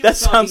That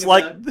sounds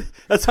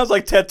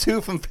like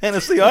Tattoo from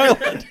Fantasy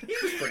Island. He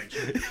was French.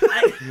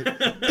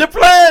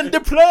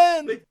 The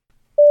plan.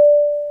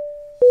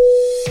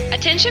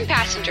 Attention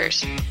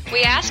passengers,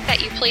 we ask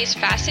that you please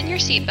fasten your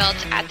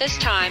seatbelts at this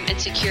time and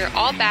secure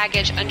all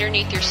baggage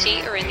underneath your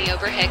seat or in the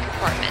overhead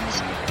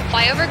compartments.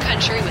 Flyover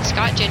Country with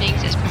Scott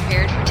Jennings is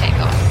prepared for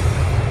takeoff.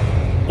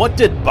 What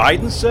did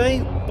Biden say?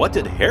 What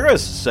did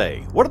Harris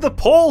say? What are the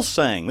polls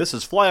saying? This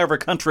is Flyover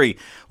Country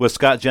with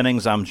Scott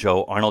Jennings. I'm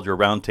Joe Arnold, your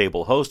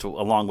roundtable host,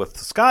 along with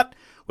Scott,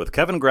 with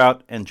Kevin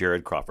Grout, and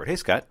Jared Crawford. Hey,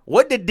 Scott.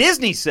 What did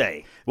Disney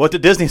say? What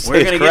did Disney say?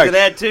 We're going to get to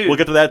that, too. We'll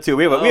get to that, too.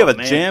 We have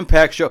a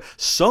jam-packed show.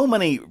 So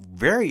many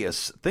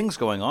various things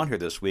going on here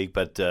this week,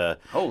 but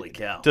holy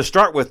cow. To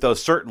start with, though,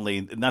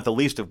 certainly, not the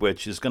least of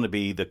which is going to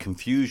be the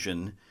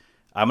confusion.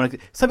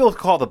 Some people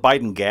call it the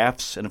Biden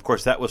gaffes, and of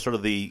course that was sort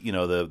of the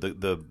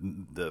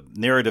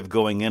narrative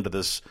going into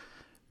this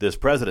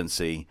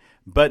presidency.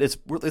 But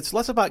it's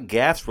less about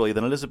gaffes really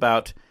than it is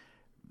about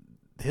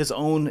his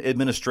own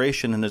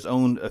administration and his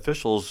own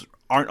officials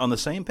aren't on the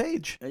same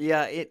page.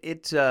 Yeah,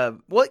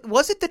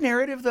 was it the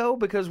narrative though?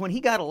 Because when he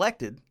got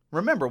elected,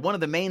 remember one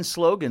of the main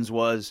slogans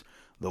was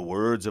 "The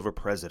words of a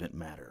president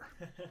matter,"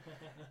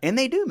 and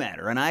they do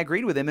matter. And I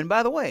agreed with him. And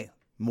by the way,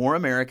 more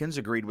Americans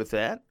agreed with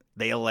that.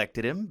 They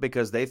elected him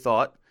because they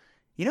thought,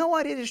 you know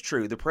what, it is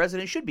true. The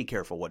president should be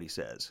careful what he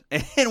says.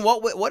 And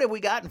what have we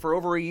gotten for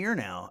over a year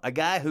now? A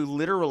guy who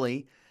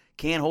literally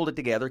can't hold it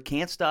together,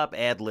 can't stop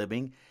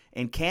ad-libbing,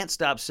 and can't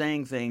stop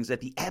saying things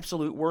at the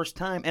absolute worst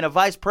time. And a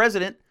vice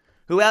president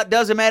who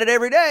outdoes him at it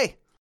every day.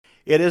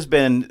 It has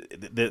been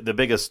the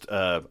biggest,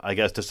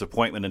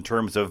 disappointment in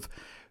terms of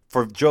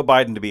for Joe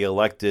Biden to be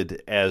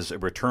elected as a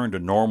return to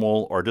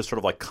normal or just sort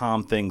of like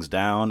calm things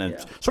down and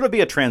sort of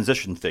be a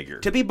transition figure.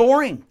 To be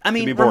boring. I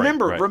mean,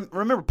 remember,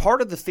 right.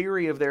 Part of the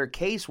theory of their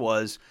case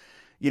was,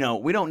 we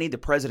don't need the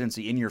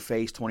presidency in your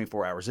face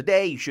 24 hours a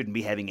day. You shouldn't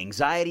be having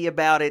anxiety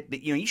about it.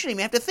 You shouldn't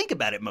even have to think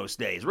about it most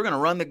days. We're going to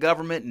run the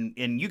government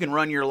and you can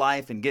run your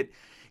life and get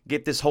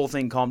this whole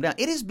thing calmed down.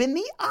 It has been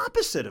the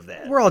opposite of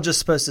that. We're all just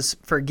supposed to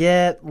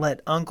forget,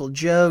 let Uncle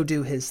Joe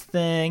do his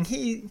thing.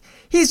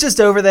 He's just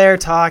over there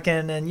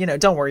talking,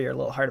 and, don't worry your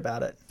little heart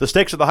about it. The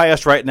stakes are the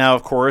highest right now,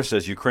 of course,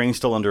 as Ukraine's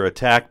still under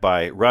attack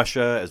by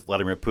Russia, as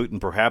Vladimir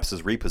Putin perhaps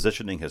is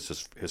repositioning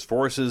his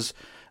forces.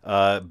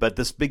 But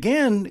this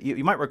began,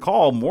 you might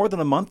recall, more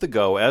than a month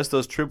ago as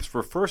those troops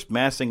were first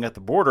massing at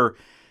the border.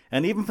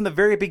 And even from the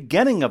very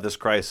beginning of this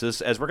crisis,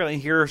 as we're going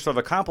to hear sort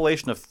of a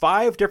compilation of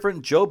 5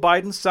 different Joe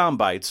Biden sound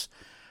bites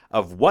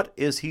of what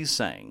is he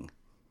saying.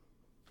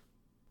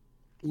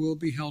 Will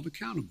be held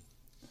accountable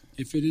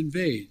if it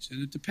invades.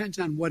 And it depends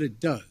on what it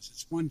does.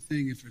 It's one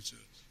thing if it's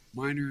a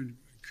minor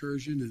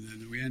incursion and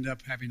then we end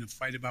up having a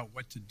fight about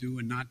what to do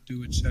and not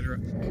do, et cetera.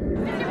 Mr.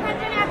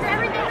 President, after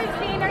everything we've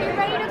seen, are you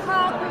ready to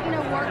call Putin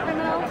a war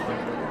criminal?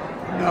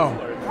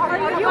 No. Are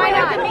you going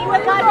to meet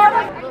with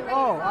him?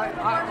 Oh,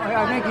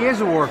 I think he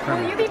is a war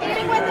criminal. Will you be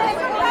meeting with him?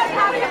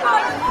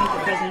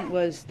 I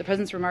think the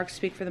president's remarks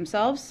speak for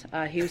themselves.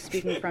 He was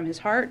speaking from his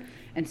heart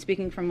and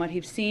speaking from what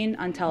he's seen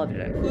on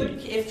television.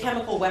 If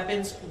chemical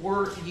weapons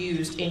were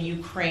used in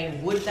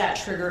Ukraine, would that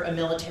trigger a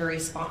military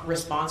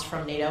response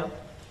from NATO?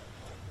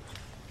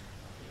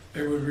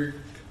 It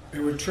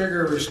would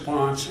trigger a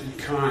response in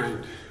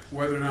kind.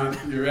 Whether or not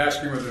you're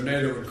asking whether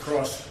NATO would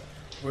cross,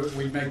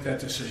 we'd make that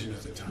decision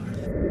at the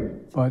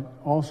time. But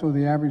also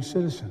the average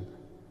citizen.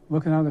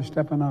 Look at how they're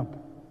stepping up.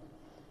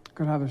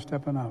 Look at how they're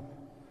stepping up.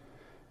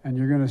 And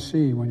you're going to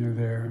see when you're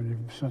there,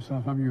 and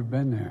some of you have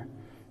been there,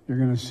 you're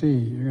going to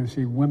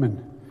see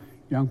women,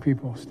 young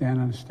people stand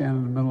in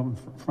the middle in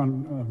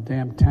front of a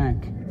damn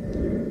tank.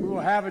 We will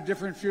have a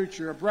different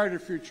future, a brighter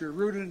future,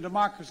 rooted in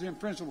democracy and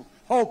principle,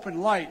 hope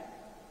and light,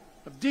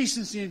 of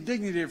decency and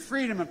dignity, of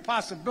freedom and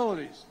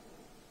possibilities.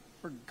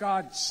 For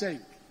God's sake,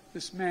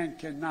 this man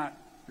cannot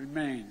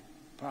remain in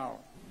power.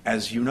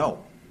 As you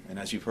know, and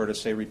as you've heard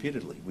us say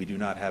repeatedly, we do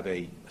not have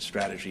a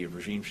strategy of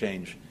regime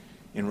change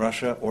in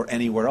Russia or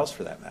anywhere else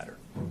for that matter.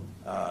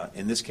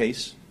 In this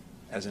case,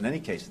 as in any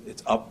case,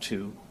 it's up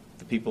to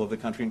the people of the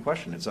country in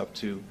question. It's up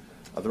to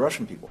the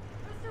Russian people.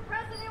 Mr.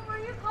 President, were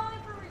you calling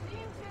for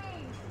regime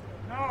change?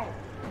 No.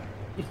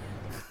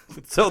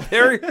 So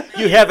there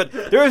you have it.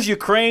 There is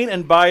Ukraine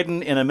and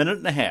Biden in a minute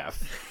and a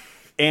half.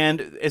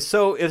 And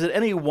so is it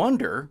any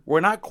wonder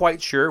we're not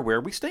quite sure where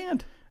we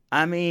stand?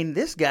 I mean,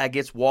 this guy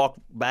gets walked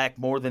back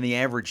more than the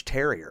average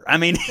terrier. I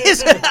mean,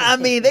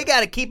 they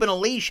got to keep in a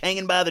leash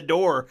hanging by the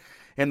door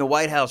in the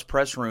White House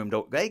press room.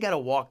 They got to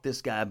walk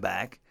this guy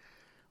back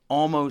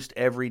almost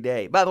every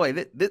day. By the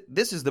way,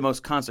 this is the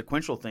most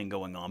consequential thing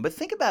going on. But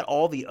think about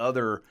all the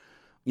other,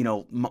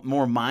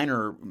 more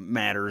minor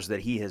matters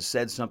that he has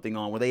said something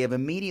on where they have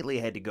immediately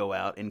had to go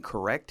out and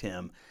correct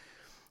him.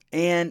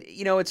 And,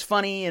 it's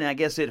funny, and I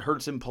guess it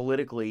hurts him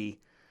politically.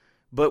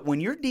 But when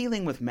you're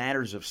dealing with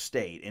matters of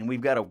state, and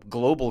we've got a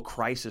global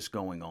crisis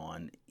going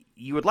on,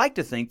 you would like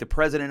to think the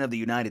President of the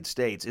United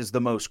States is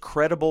the most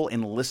credible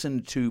and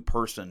listened to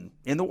person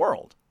in the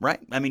world, right?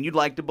 I mean, you'd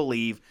like to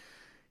believe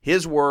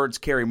his words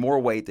carry more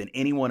weight than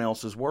anyone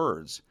else's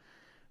words.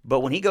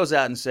 But when he goes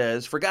out and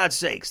says, for God's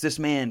sakes, this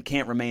man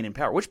can't remain in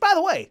power, which, by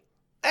the way,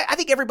 I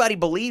think everybody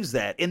believes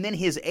that. And then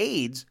his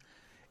aides,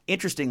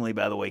 interestingly,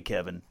 by the way,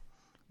 Kevin,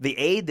 the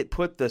aide that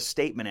put the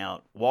statement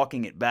out,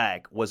 walking it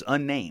back, was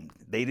unnamed.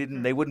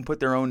 They wouldn't put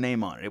their own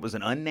name on it. It was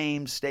an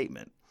unnamed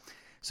statement.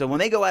 So when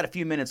they go out a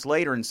few minutes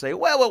later and say,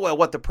 well,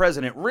 what the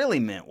president really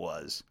meant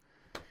was,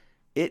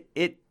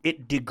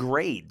 it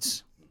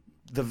degrades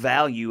the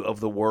value of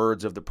the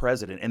words of the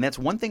president. And that's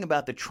one thing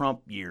about the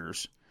Trump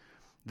years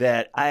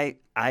that I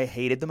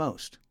hated the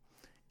most.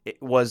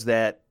 It was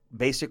that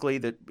basically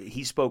that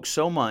he spoke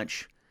so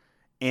much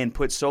and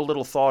put so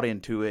little thought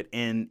into it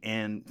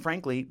and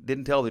frankly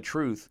didn't tell the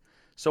truth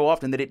so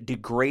often that it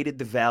degraded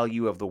the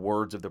value of the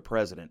words of the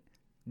president.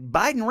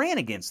 Biden ran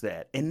against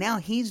that, and now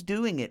he's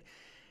doing it.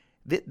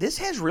 This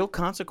has real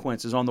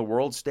consequences on the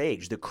world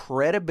stage. The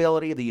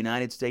credibility of the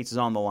United States is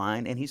on the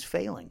line, and he's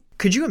failing.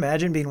 Could you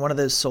imagine being one of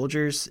those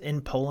soldiers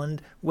in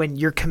Poland when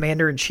your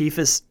commander-in-chief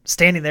is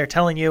standing there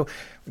telling you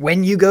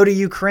when you go to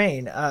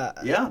Ukraine?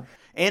 Yeah.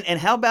 And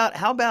how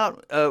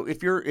about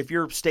if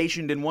you're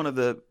stationed in one of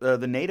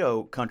the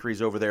NATO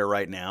countries over there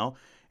right now,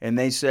 and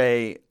they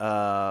say,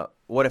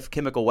 what if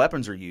chemical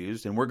weapons are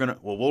used, and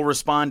we'll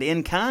respond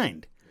in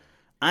kind.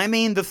 I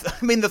mean the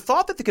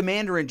thought that the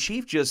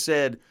commander-in-chief just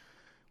said,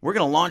 we're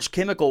going to launch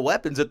chemical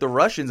weapons at the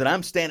Russians, and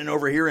I'm standing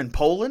over here in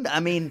Poland. I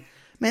mean,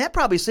 man, that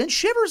probably sent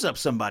shivers up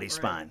somebody's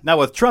spine. Now,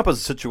 with Trump, it's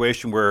a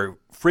situation where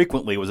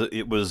frequently I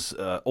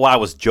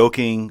was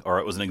joking or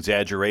it was an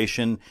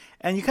exaggeration,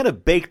 and you kind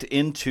of baked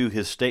into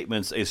his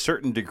statements a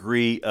certain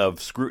degree of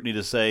scrutiny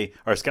to say,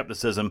 or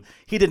skepticism.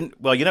 He didn't,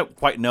 you don't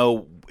quite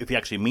know if he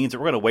actually means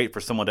it. We're going to wait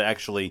for someone to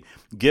actually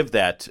give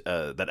that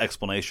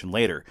explanation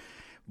later.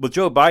 With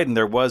Joe Biden,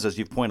 there was, as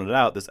you've pointed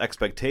out, this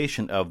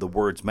expectation of the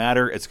words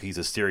matter. He's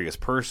a serious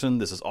person.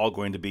 This is all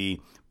going to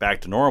be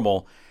back to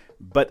normal.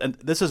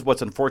 But this is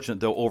what's unfortunate,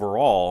 though,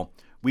 overall.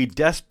 We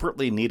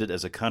desperately needed,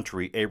 as a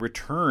country, a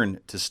return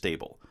to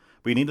stable.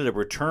 We needed a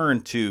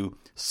return to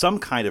some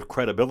kind of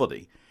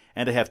credibility.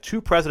 And to have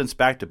two presidents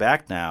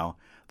back-to-back now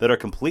that are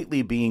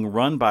completely being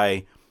run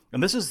by,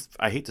 and this is,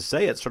 I hate to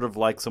say it, sort of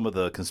like some of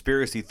the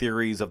conspiracy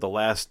theories of the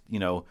last,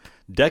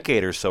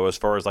 decade or so as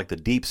far as like the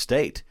deep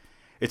state.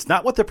 It's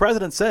not what the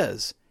president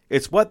says.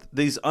 It's what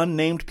these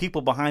unnamed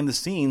people behind the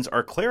scenes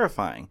are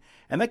clarifying.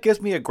 And that gives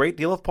me a great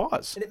deal of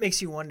pause. And it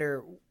makes you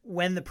wonder,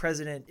 when the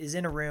president is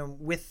in a room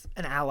with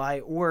an ally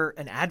or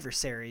an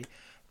adversary,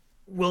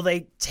 will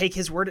they take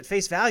his word at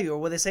face value, or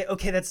will they say,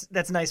 okay,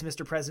 that's nice,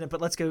 Mr. President,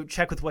 but let's go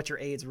check with what your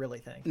aides really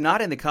think?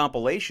 Not in the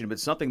compilation, but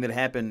something that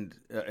happened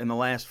in the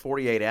last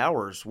 48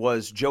 hours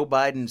was Joe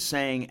Biden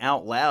saying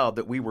out loud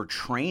that we were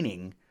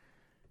training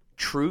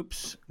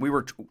troops,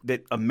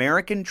 that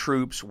American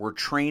troops were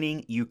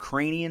training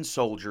Ukrainian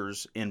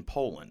soldiers in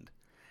Poland.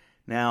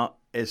 Now,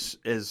 as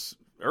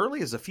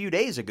early as a few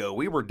days ago,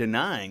 we were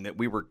denying that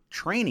we were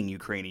training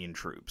Ukrainian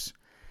troops.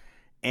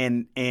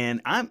 And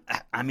I'm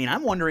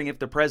wondering if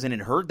the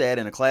president heard that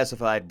in a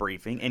classified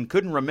briefing and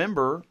couldn't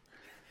remember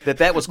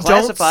that was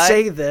classified. Don't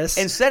say this.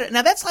 And said it.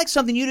 Now, that's like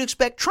something you'd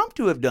expect Trump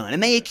to have done.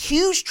 And they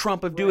accuse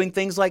Trump of doing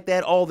things like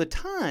that all the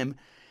time.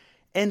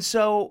 And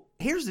so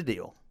here's the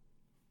deal.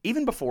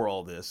 Even before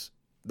all this,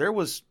 there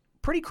was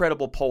pretty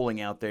credible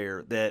polling out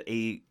there that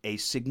a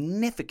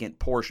significant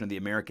portion of the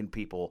American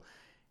people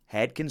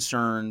had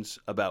concerns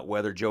about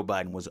whether Joe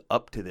Biden was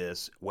up to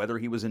this, whether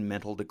he was in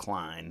mental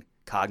decline,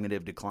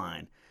 cognitive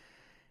decline.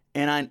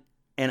 And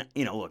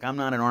look, I'm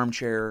not an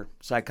armchair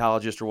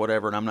psychologist or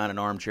whatever, and I'm not an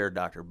armchair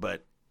doctor,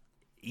 but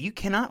you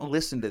cannot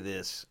listen to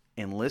this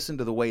and listen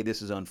to the way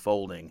this is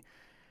unfolding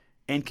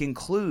and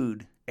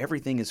conclude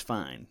everything is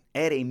fine.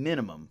 At a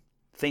minimum,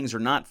 things are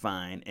not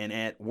fine, and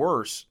at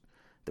worst,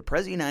 the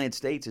President of the United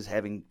States is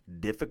having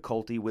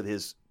difficulty with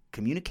his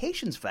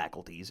communications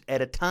faculties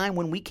at a time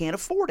when we can't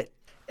afford it.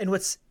 And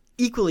what's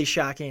equally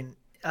shocking,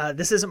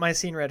 this isn't my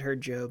seen, read,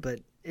 heard, Joe, but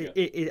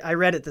I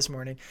read it this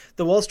morning.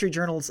 The Wall Street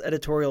Journal's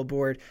editorial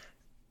board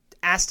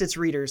asked its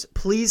readers,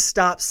 please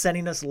stop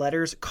sending us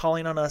letters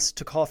calling on us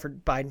to call for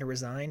Biden to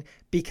resign,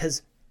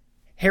 because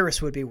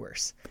Harris would be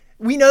worse.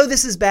 We know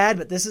this is bad,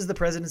 but this is the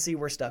presidency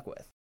we're stuck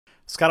with.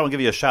 Scott, I want to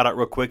give you a shout-out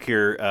real quick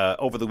here.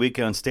 Over the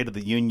weekend, State of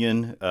the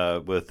Union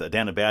with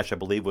Dana Bash, I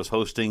believe, was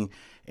hosting,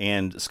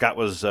 and Scott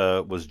was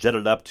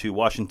jetted up to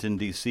Washington,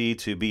 D.C.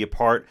 to be a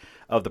part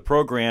of the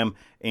program.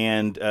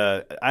 And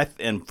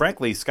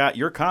frankly, Scott,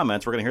 your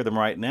comments, we're going to hear them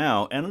right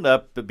now, ended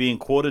up being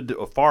quoted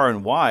far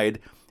and wide,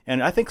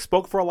 and I think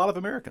spoke for a lot of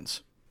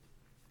Americans.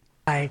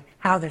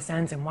 How this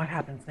ends and what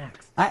happens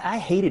next. I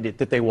hated it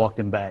that they walked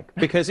him back,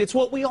 because it's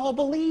what we all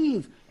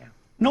believe.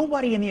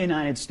 Nobody in the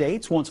United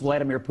States wants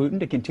Vladimir Putin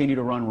to continue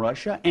to run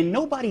Russia, and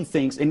nobody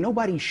thinks, and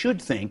nobody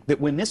should think, that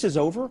when this is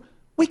over,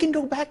 we can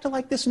go back to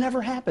like this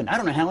never happened. I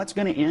don't know how it's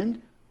going to end.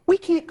 We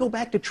can't go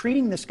back to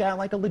treating this guy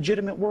like a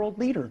legitimate world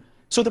leader.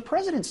 So the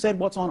president said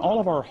what's on all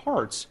of our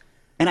hearts,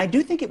 and I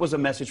do think it was a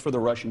message for the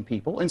Russian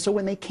people. And so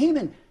when they came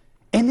in,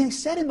 and they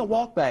said in the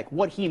walkback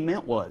what he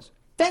meant was,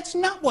 that's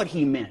not what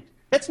he meant.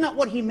 That's not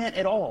what he meant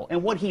at all.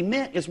 And what he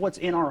meant is what's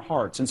in our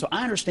hearts. And so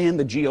I understand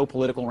the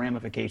geopolitical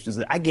ramifications.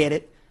 I get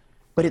it.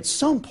 But at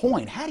some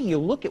point, how do you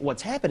look at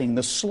what's happening,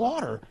 the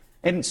slaughter,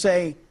 and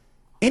say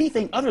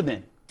anything other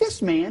than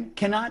this man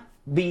cannot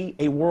be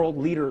a world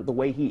leader the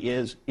way he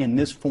is in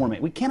this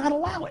format? We cannot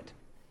allow it.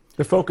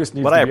 The focus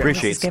needs what to I be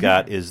appreciate,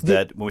 Scott, is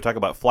that when we talk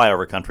about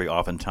flyover country,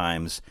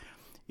 oftentimes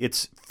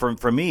it's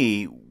for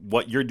me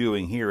what you're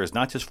doing here is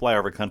not just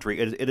flyover country.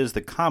 It is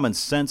the common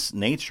sense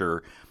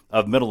nature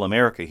of Middle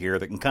America here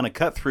that can kind of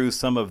cut through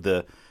some of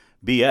the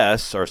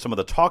BS or some of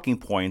the talking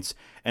points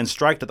and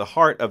strike to the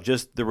heart of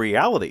just the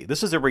reality.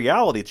 This is a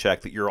reality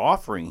check that you're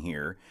offering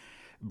here,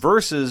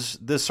 versus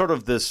this sort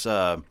of this.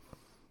 I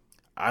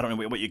don't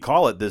know what you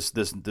call it,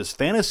 this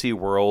fantasy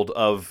world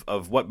of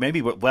what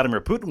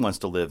Vladimir Putin wants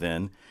to live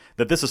in,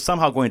 that this is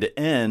somehow going to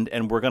end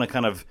and we're going to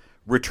kind of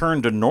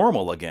return to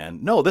normal again.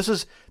 No,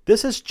 this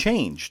has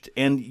changed,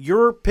 and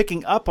you're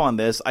picking up on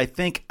this, I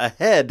think,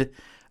 ahead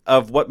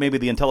of what maybe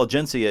the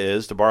intelligentsia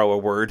is, to borrow a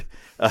word,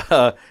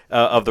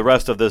 of the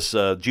rest of this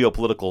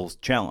geopolitical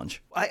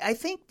challenge. I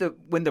think that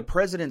when the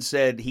president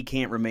said he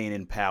can't remain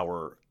in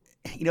power,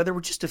 there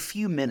were just a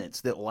few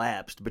minutes that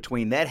lapsed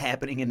between that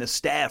happening and the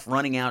staff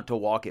running out to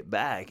walk it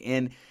back.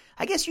 And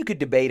I guess you could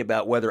debate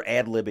about whether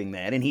ad-libbing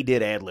that, and he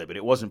did ad-lib it.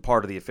 It wasn't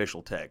part of the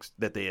official text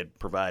that they had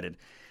provided.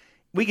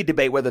 We could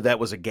debate whether that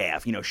was a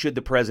gaffe. Should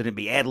the president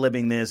be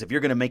ad-libbing this? If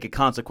you're going to make a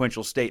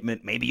consequential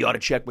statement, maybe you ought to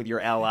check with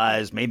your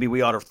allies. Maybe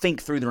we ought to think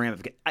through the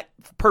ramifications.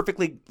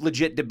 Perfectly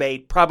legit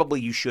debate.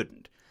 Probably you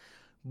shouldn't.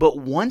 But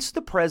once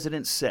the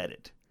president said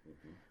it,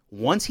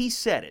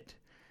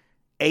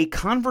 a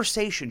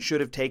conversation should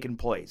have taken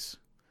place.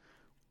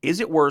 Is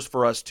it worse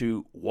for us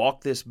to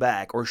walk this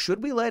back, or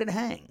should we let it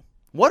hang?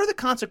 What are the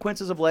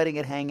consequences of letting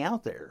it hang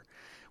out there?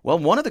 Well,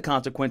 one of the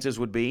consequences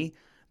would be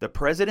the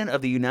President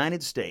of the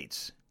United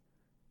States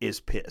is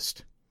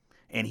pissed.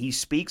 And he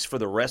speaks for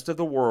the rest of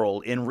the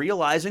world in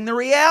realizing the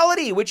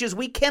reality, which is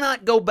we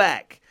cannot go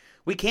back.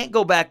 We can't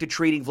go back to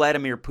treating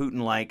Vladimir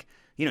Putin like,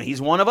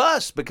 he's one of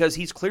us, because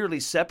he's clearly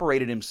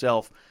separated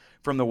himself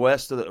from the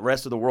rest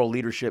of the world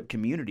leadership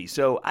community.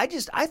 So I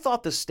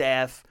thought the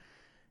staff,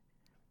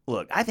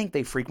 look, I think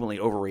they frequently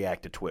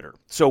overreact to Twitter.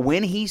 So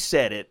when he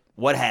said it,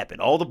 what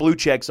happened? All the blue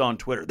checks on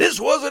Twitter. This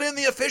wasn't in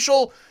the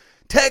official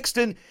text,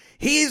 and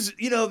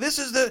this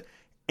is the...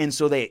 And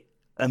so they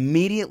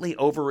immediately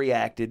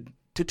overreacted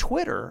to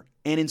Twitter,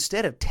 and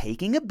instead of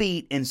taking a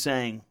beat and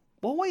saying,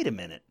 well, wait a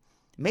minute,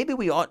 maybe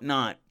we ought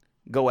not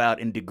go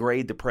out and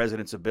degrade the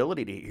president's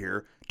ability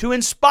to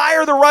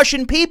inspire the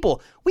Russian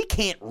people. We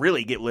can't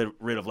really get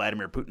rid of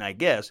Vladimir Putin, I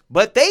guess,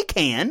 but they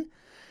can.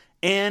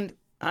 And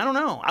I don't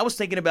know. I was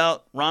thinking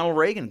about Ronald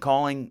Reagan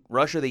calling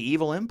Russia the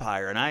evil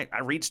empire, and I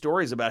read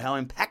stories about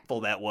how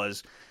impactful that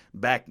was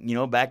back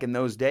in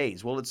those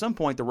days. Well, at some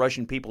point, the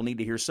Russian people need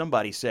to hear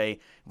somebody say,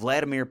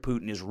 Vladimir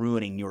Putin is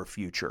ruining your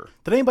future.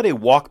 Did anybody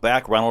walk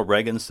back Ronald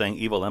Reagan saying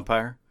evil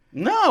empire?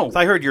 No. So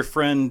I heard your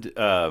friend,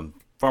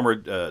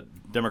 former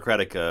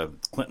Democratic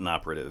Clinton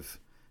operative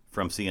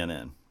from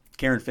CNN.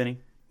 Karen Finney?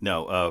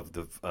 No,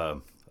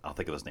 I'll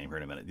think of his name here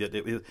in a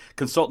minute.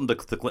 Consultant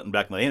to Clinton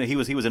back in the day. He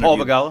was Paul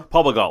Begala?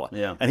 Paul Begala.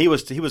 Yeah. And he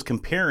was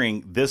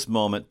comparing this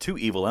moment to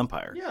evil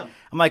empire. Yeah.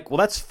 I'm like, well,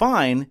 that's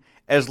fine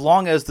as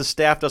long as the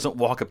staff doesn't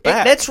walk it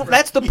back. That's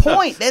the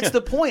point. That's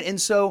the point.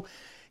 And so,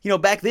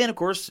 back then, of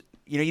course,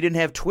 you didn't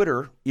have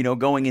Twitter,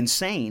 going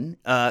insane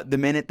the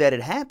minute that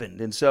it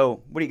happened. And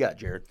so, what do you got,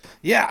 Jared?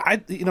 Yeah,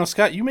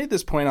 Scott, you made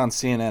this point on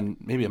CNN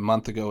maybe a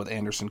month ago with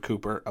Anderson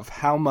Cooper of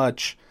how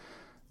much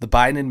the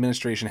Biden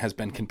administration has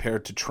been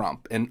compared to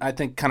Trump, and I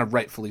think kind of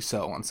rightfully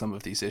so on some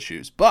of these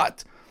issues.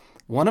 But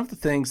one of the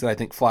things that I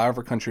think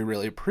Flyover Country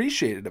really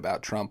appreciated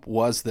about Trump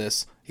was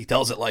this: he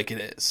tells it like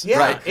it is. Yeah,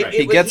 right.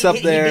 He gets up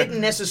there. He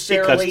didn't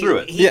necessarily. He cuts through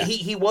it.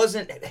 He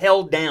wasn't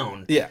held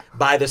down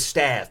by the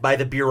staff, by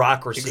the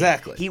bureaucracy.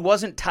 Exactly. He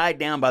wasn't tied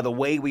down by the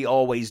way we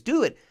always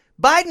do it.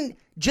 Biden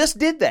just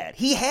did that.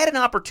 He had an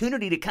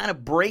opportunity to kind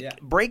of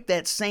break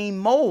that same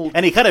mold,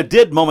 and he kind of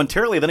did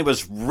momentarily. Then he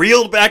was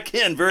reeled back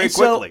in very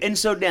quickly.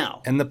 So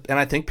now, and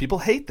I think people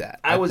hate that.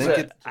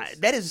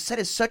 That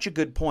is such a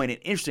good point. And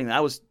interesting.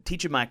 I was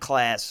teaching my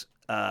class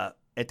at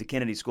the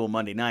Kennedy School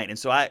Monday night, and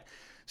so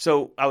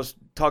I was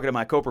talking to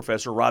my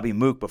co-professor Robbie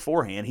Mook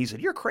beforehand. He said,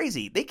 "You're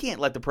crazy. They can't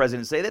let the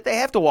president say that. They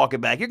have to walk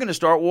it back. You're going to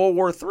start World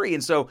War III."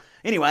 And so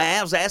anyway,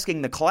 I was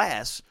asking the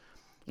class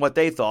what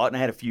they thought, and I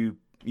had a few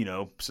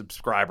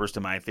subscribers to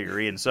my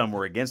theory, and some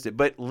were against it.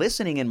 But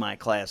listening in my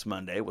class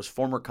Monday was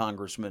former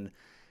Congressman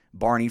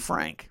Barney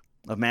Frank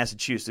of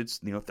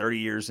Massachusetts, 30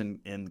 years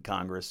in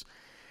Congress.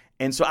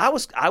 And so I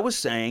was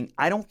saying,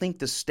 I don't think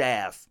the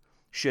staff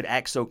should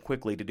act so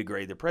quickly to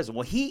degrade the president.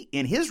 Well, he,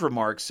 in his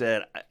remarks,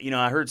 said,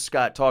 I heard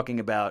Scott talking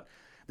about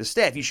the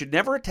staff. You should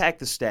never attack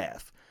the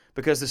staff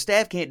because the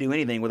staff can't do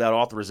anything without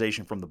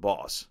authorization from the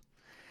boss.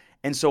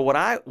 And so what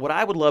I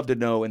would love to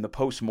know in the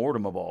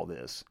postmortem of all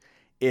this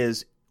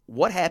is,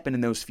 what happened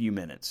in those few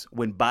minutes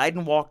when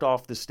Biden walked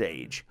off the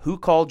stage? Who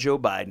called Joe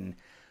Biden?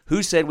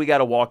 Who said we got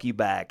to walk you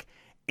back?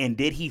 And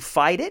did he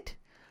fight it?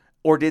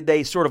 Or did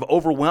they sort of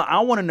overwhelm? I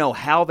want to know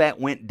how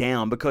that went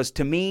down, because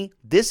to me,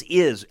 this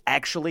is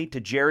actually, to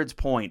Jared's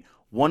point,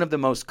 one of the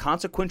most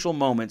consequential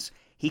moments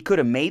He could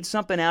have made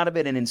something out of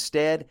it, and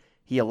instead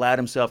he allowed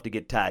himself to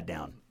get tied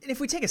down. And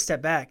if we take a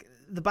step back,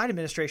 the Biden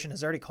administration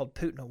has already called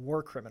Putin a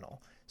war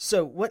criminal.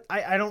 So what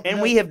I don't And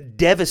know. we have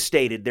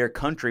devastated their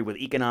country with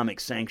economic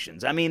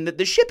sanctions. I mean,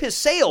 the ship has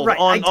sailed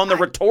Right, on the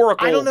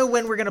rhetorical. I don't know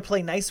when we're going to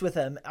play nice with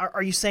him.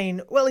 Are you saying,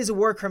 well, he's a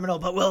war criminal,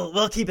 but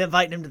we'll keep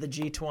inviting him to the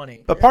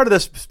G20? But part of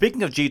this,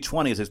 speaking of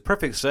G20, is a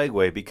perfect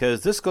segue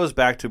because this goes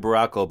back to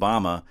Barack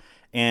Obama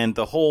and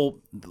the whole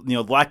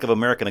lack of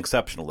American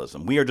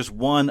exceptionalism. We are just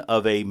one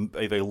of a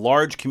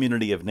large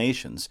community of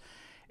nations,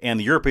 and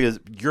the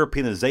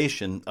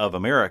Europeanization of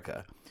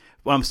America.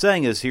 What I'm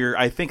saying is here,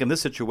 I think in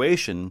this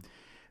situation,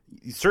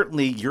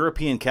 certainly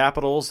European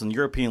capitals and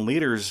European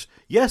leaders,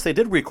 yes, they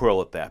did recoil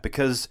at that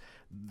because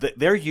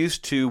they're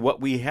used to what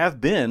we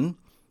have been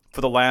for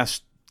the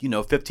last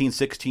 15,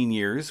 16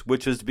 years,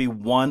 which is to be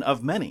one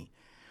of many.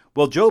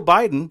 Well, Joe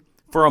Biden,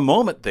 for a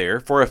moment there,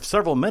 for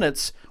several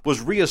minutes,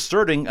 was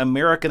reasserting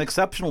American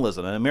exceptionalism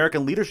and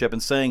American leadership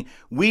and saying,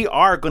 we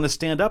are going to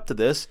stand up to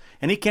this,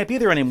 and he can't be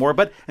there anymore.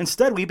 But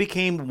instead, we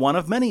became one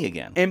of many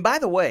again. And by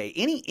the way,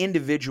 any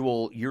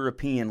individual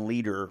European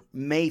leader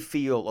may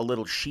feel a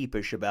little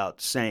sheepish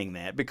about saying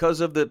that because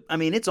of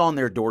it's on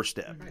their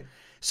doorstep. Right.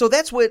 So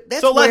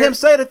let him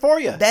say it for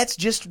you.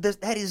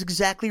 That is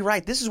exactly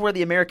right. This is where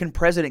the American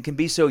president can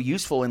be so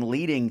useful in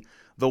leading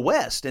the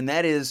West, and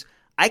that is,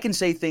 I can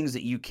say things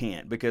that you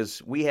can't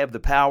because we have the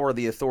power,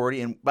 the authority,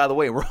 and by the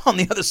way, we're on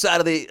the other side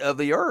of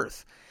the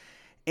earth,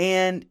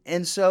 and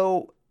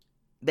so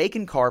they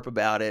can carp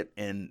about it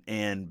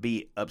and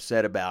be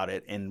upset about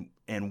it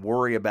and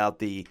worry about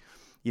the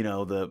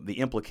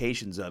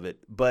implications of it.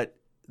 But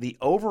the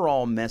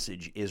overall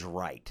message is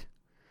right.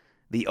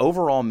 The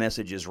overall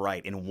message is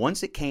right, and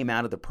once it came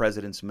out of the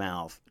president's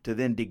mouth to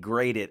then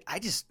degrade it,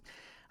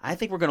 I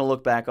think we're going to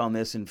look back on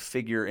this and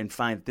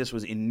find that this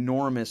was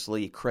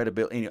enormously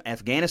credibility.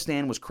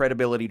 Afghanistan was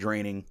credibility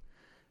draining.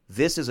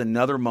 This is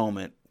another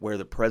moment where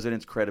the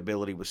president's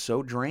credibility was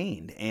so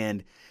drained.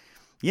 And,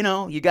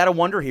 you got to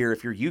wonder here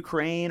if you're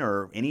Ukraine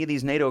or any of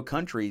these NATO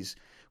countries,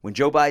 when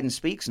Joe Biden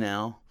speaks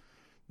now,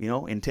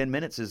 in 10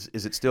 minutes, is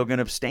it still going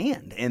to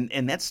stand?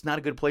 And that's not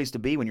a good place to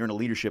be when you're in a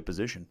leadership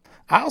position.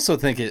 I also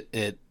think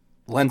it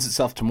lends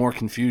itself to more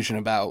confusion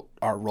about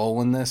our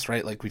role in this,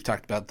 right? Like we've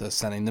talked about the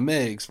sending the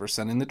MiGs versus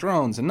sending the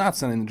drones and not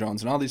sending the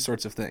drones and all these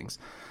sorts of things.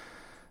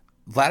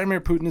 Vladimir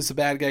Putin is the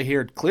bad guy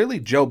here. Clearly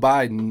Joe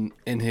Biden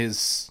in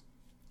his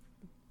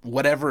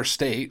whatever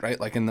state, right?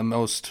 Like in the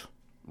most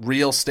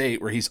real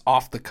state where he's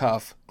off the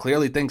cuff,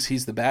 clearly thinks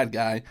he's the bad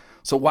guy.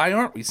 So why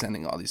aren't we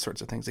sending all these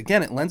sorts of things?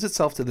 Again, it lends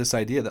itself to this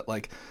idea that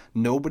like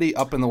nobody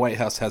up in the White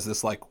House has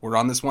this like, we're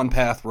on this one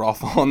path, we're all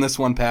following this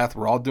one path,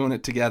 we're all doing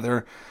it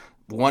together.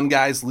 One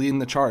guy's leading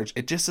the charge.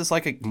 It just is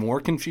like more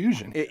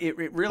confusion. It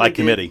really like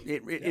committee.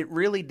 It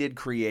really did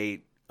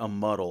create a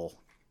muddle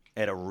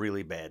at a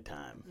really bad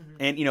time. Mm-hmm.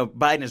 And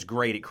Biden is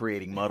great at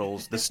creating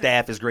muddles. The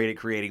staff is great at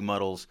creating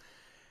muddles.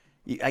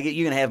 You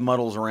can have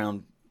muddles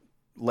around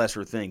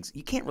lesser things.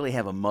 You can't really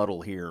have a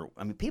muddle here.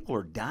 I mean, people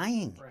are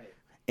dying. Right.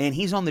 And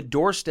he's on the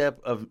doorstep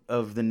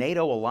of the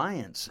NATO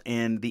alliance,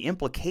 and the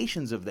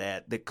implications of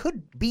that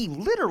could be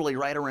literally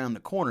right around the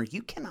corner.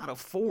 You cannot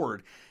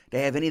afford to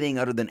have anything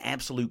other than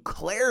absolute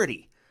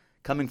clarity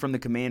coming from the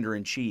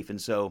commander-in-chief.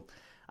 And so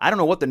I don't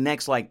know what the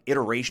next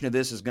iteration of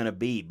this is going to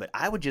be, but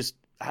I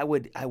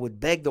would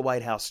beg the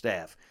White House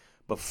staff,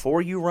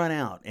 before you run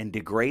out and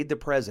degrade the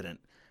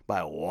president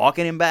by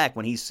walking him back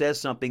when he says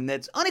something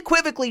that's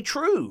unequivocally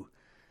true,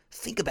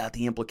 think about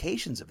the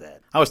implications of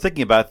that. I was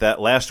thinking about that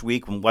last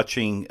week when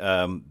watching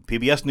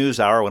PBS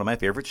NewsHour, one of my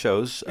favorite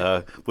shows,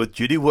 with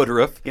Judy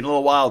Woodruff. Getting a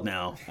little wild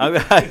now.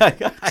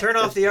 Turn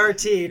off the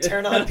RT.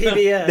 Turn on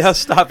PBS. Yeah,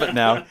 stop it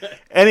now.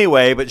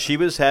 Anyway, but she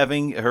was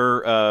having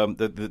her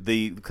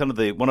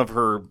one of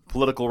her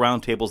political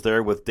roundtables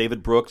there with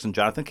David Brooks and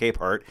Jonathan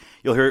Capehart.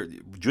 You'll hear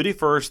Judy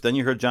first, then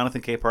you heard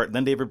Jonathan Capehart, and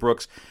then David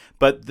Brooks.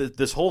 But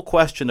this whole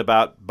question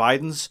about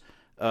Biden's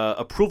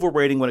approval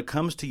rating when it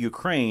comes to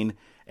Ukraine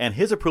and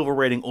his approval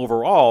rating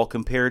overall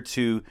compared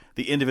to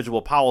the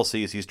individual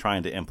policies he's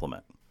trying to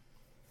implement.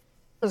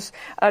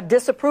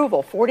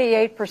 Disapproval,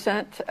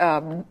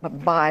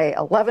 48% by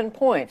 11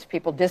 points.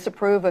 People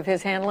disapprove of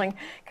his handling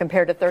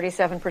compared to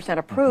 37%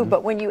 approve. Mm-hmm.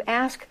 But when you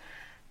ask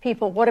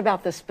people, what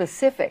about the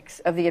specifics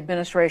of the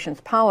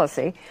administration's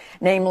policy,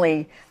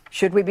 namely,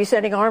 should we be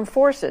sending armed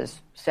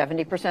forces?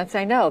 70%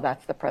 say no,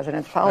 that's the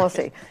president's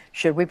policy. Right.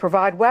 Should we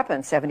provide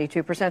weapons?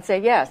 72% say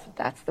yes,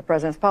 that's the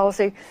president's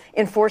policy.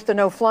 Enforce the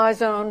no-fly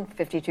zone?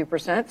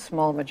 52%,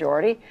 small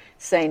majority,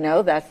 say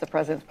no, that's the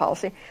president's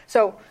policy.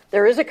 So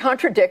there is a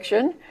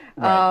contradiction.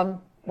 Right.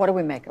 What do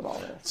we make of all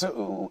this?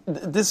 So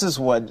this is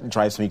what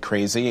drives me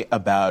crazy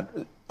about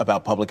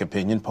public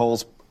opinion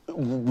polls,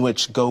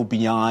 which go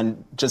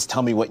beyond just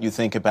tell me what you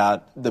think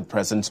about the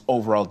president's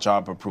overall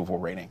job approval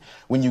rating.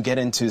 When you get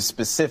into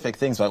specific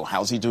things like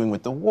how's he doing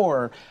with the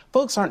war,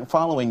 folks aren't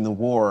following the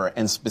war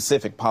and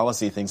specific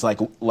policy things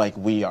like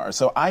we are.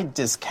 So I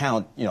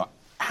discount,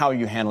 how are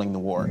you handling the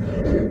war?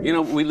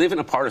 We live in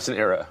a partisan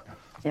era.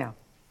 Yeah.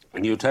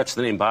 And you attach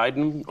the name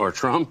Biden or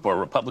Trump or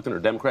Republican or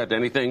Democrat to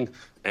anything,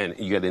 and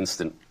you get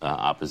instant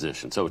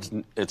opposition. So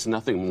it's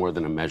nothing more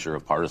than a measure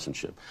of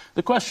partisanship.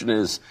 The question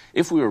is,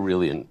 if we were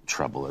really in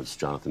trouble, as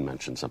Jonathan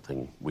mentioned,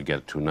 something we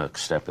get to a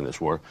next step in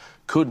this war,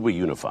 could we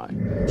unify?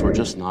 So we're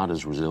just not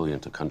as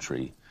resilient a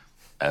country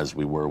as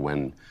we were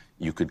when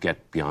you could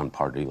get beyond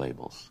party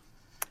labels.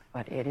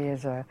 But it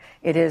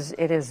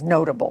is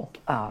notable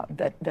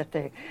that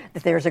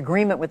there's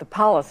agreement with the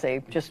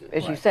policy, just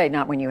as you say,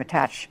 not when you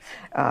attach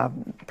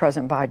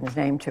President Biden's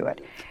name to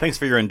it. Thanks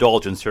for your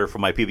indulgence here for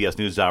my PBS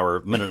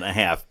NewsHour minute and a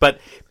half.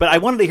 But I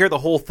wanted to hear the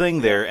whole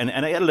thing there,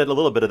 and I edited a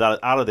little bit of that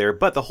out of there.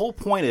 But the whole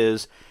point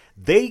is,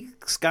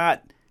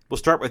 Scott, we'll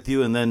start with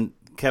you, and then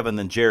Kevin,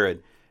 then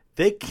Jared.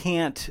 They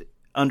can't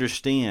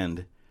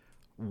understand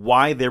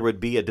why there would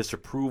be a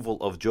disapproval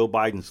of Joe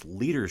Biden's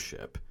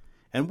leadership.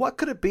 And what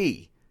could it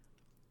be,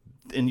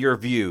 in your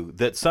view,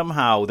 that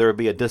somehow there would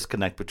be a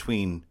disconnect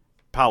between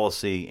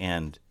policy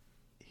and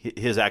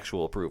his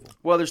actual approval?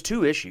 Well, there's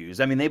two issues.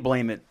 I mean, they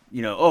blame it,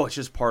 it's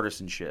just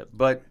partisanship.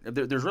 But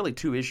there's really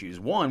two issues.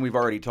 One, we've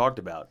already talked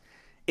about.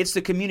 It's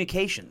the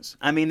communications.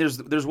 I mean,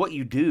 there's what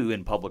you do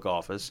in public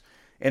office,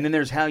 and then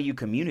there's how you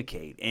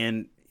communicate.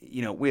 And,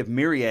 we have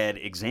myriad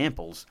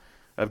examples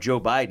of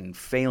Joe Biden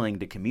failing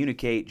to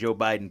communicate, Joe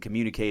Biden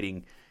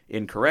communicating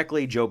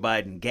incorrectly, Joe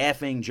Biden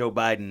gaffing, Joe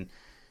Biden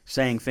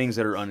saying things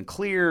that are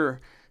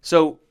unclear.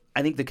 So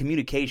I think the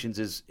communications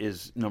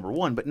is number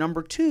one. But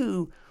number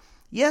two,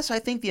 yes, I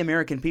think the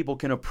American people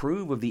can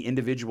approve of the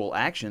individual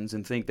actions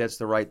and think that's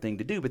the right thing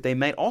to do. But they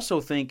might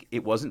also think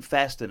it wasn't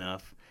fast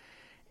enough.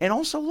 And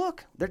also,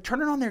 look, they're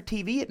turning on their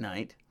TV at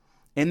night,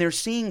 and they're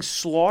seeing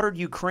slaughtered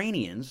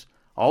Ukrainians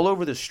all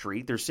over the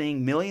street. They're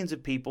seeing millions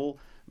of people,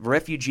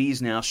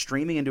 refugees now,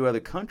 streaming into other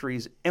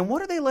countries. And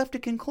what are they left to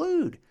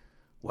conclude?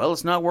 Well,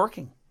 it's not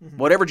working. Mm-hmm.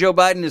 Whatever Joe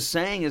Biden is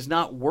saying is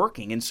not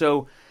working. And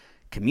so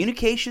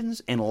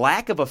communications and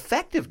lack of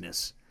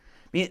effectiveness.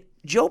 I mean,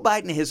 Joe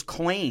Biden has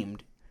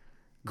claimed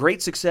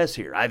great success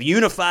here. I've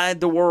unified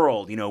the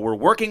world. We're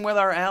working with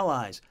our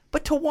allies.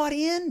 But to what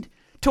end?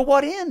 To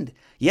what end?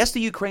 Yes,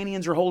 the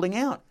Ukrainians are holding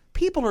out.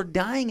 People are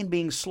dying and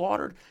being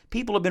slaughtered.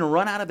 People have been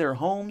run out of their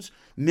homes.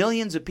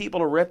 Millions of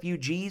people are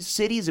refugees.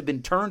 Cities have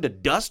been turned to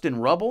dust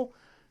and rubble.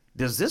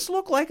 Does this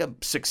look like a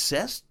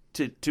success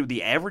to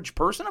the average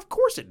person? Of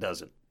course it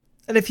doesn't.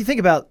 And if you think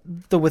about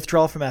the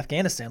withdrawal from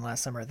Afghanistan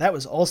last summer, that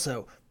was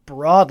also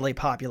broadly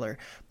popular.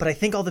 But I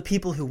think all the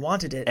people who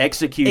wanted it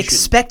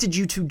expected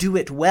you to do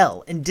it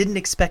well and didn't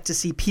expect to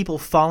see people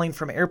falling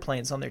from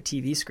airplanes on their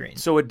TV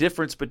screens. So a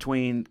difference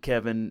between,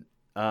 Kevin,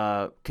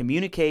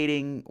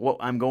 communicating what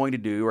I'm going to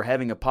do or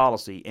having a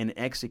policy and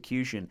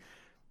execution.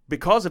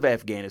 Because of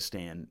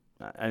Afghanistan,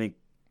 I think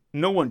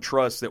no one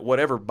trusts that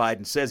whatever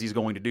Biden says he's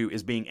going to do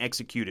is being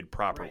executed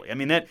properly. Right. I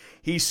mean, that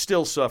he's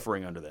still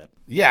suffering under that.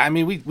 Yeah, I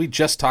mean, we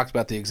just talked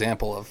about the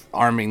example of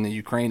arming the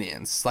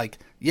Ukrainians. Like,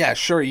 yeah,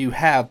 sure you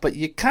have, but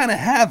you kind of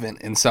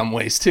haven't in some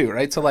ways too,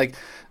 right? So like,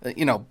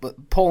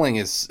 polling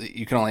is,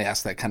 you can only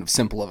ask that kind of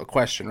simple of a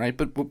question, right?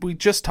 But we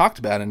just talked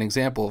about an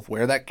example of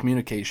where that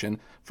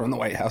communication from the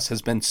White House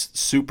has been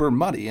super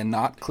muddy and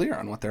not clear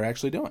on what they're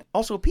actually doing.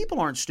 Also, people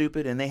aren't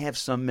stupid and they have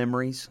some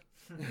memories.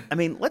 I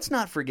mean, let's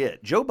not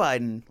forget, Joe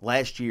Biden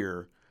last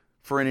year,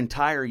 for an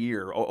entire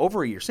year,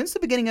 over a year, since the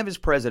beginning of his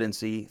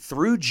presidency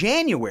through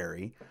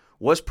January,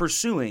 was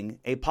pursuing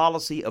a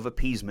policy of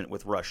appeasement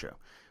with Russia.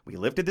 We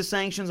lifted the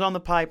sanctions on the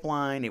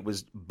pipeline. It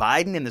was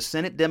Biden and the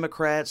Senate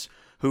Democrats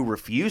who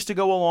refused to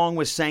go along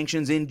with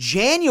sanctions in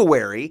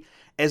January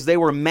as they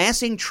were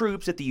massing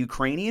troops at the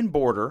Ukrainian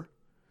border.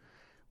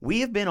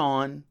 We have been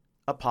on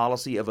a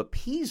policy of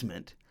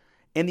appeasement,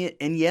 and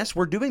yes,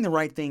 we're doing the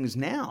right things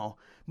now.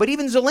 But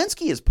even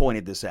Zelensky has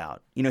pointed this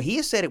out. He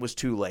has said it was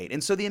too late.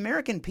 And so the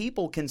American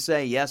people can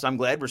say, yes, I'm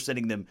glad we're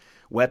sending them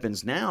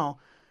weapons now.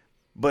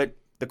 But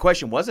the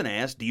question wasn't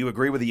asked, do you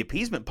agree with the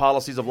appeasement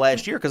policies of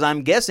last year? Because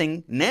I'm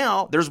guessing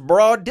now there's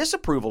broad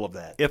disapproval of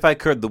that. If I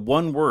could, the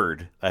one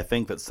word I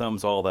think that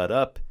sums all that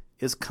up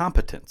is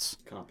competence.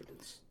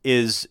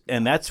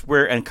 And that's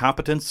where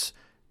competence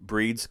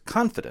breeds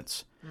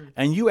confidence.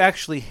 And you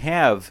actually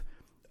have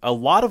a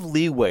lot of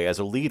leeway as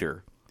a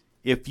leader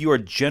if you are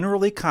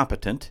generally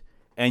competent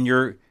and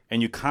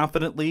you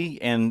confidently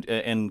and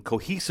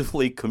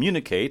cohesively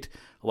communicate.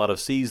 A lot of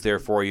C's there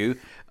for you,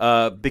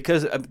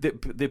 because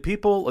the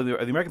people,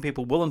 the American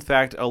people, will in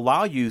fact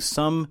allow you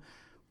some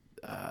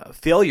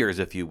failures,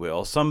 if you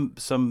will, some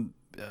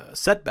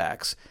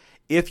setbacks,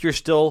 if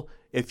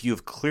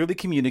you've clearly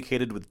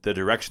communicated with the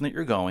direction that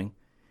you're going,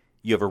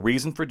 you have a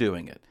reason for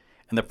doing it.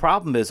 And the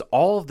problem is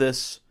all of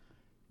this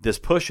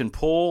push and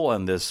pull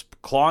and this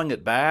clawing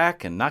it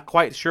back and not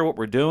quite sure what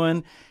we're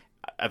doing.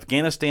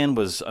 Afghanistan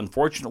was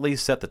unfortunately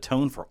set the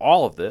tone for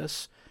all of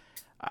this.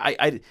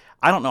 I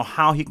don't know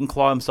how he can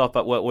claw himself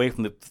away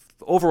from the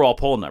overall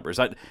poll numbers.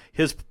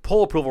 His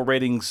poll approval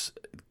ratings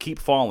keep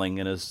falling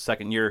in his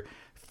second year.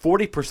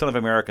 40% of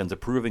Americans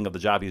approving of the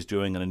job he's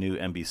doing in a new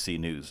NBC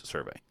News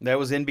survey. That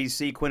was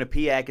NBC.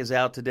 Quinnipiac is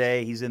out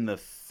today. He's in the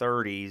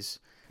 30s.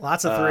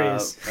 Lots of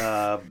threes.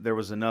 There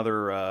was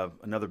another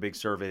big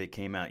survey that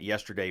came out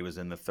yesterday. It was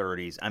in the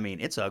 30s. I mean,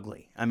 it's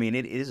ugly. I mean,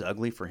 it is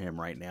ugly for him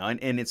right now.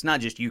 And it's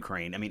not just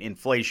Ukraine. I mean,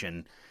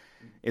 inflation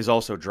is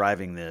also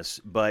driving this.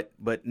 But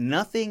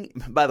nothing.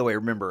 By the way,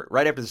 remember,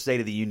 right after the State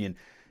of the Union,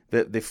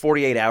 the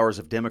 48 hours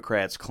of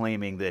Democrats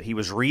claiming that he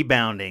was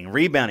rebounding.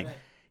 Right.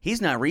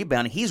 He's not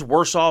rebounding. He's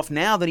worse off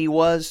now than he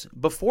was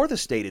before the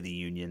State of the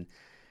Union.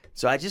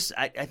 So I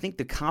think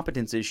the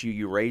competence issue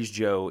you raised,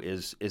 Joe,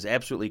 is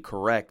absolutely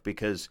correct,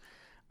 because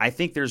I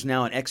think there's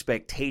now an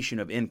expectation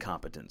of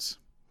incompetence.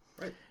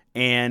 Right.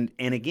 And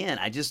again,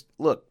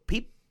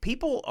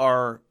 people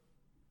are,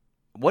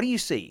 what do you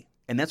see?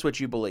 And that's what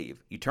you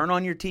believe. You turn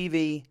on your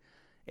TV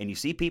and you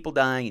see people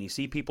dying and you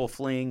see people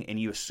fleeing and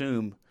you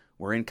assume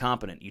we're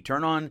incompetent. You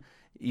turn on,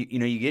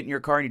 you get in your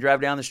car and you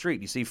drive down the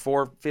street. You see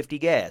 $4.50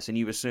 gas and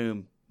you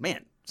assume,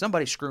 man,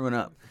 somebody's screwing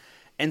up.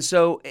 And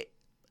so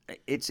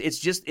it's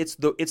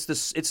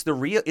the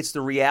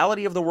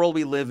reality of the world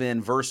we live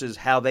in versus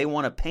how they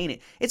want to paint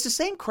it. It's the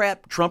same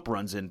crap Trump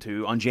runs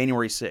into on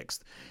January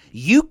 6th.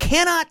 You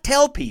cannot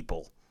tell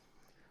people,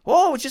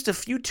 oh, it's just a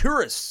few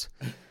tourists,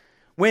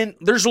 when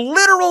there's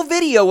literal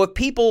video of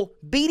people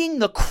beating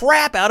the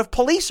crap out of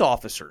police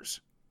officers.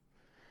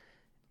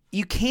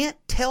 You can't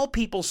tell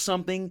people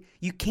something.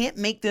 You can't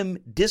make them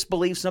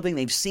disbelieve something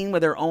they've seen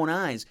with their own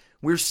eyes.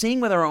 We're seeing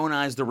with our own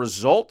eyes the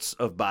results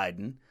of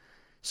Biden.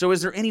 So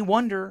is there any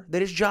wonder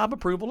that his job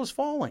approval is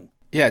falling?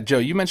 Yeah, Joe,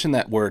 you mentioned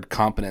that word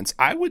competence.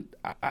 I would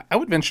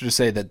venture to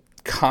say that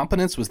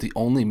competence was the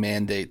only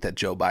mandate that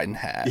Joe Biden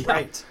had.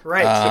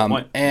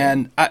 Right.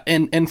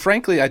 And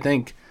frankly, I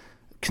think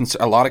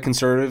a lot of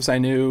conservatives I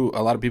knew,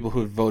 a lot of people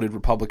who had voted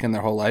Republican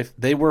their whole life,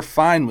 they were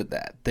fine with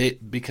that.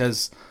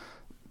 Because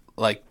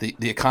like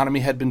the economy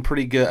had been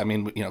pretty good. I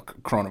mean,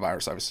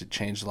 coronavirus obviously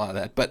changed a lot of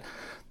that, but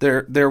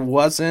there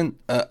wasn't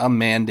a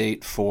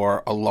mandate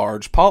for a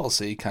large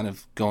policy kind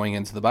of going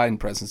into the Biden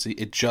presidency.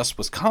 It just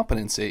was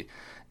competency.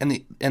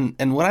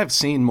 And what I've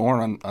seen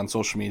more on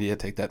social media,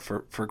 take that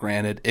for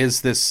granted, is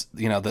this,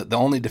 the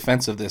only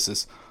defense of this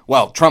is,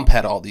 well, Trump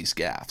had all these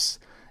gaffes.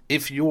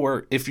 If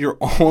your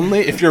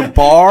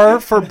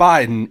bar for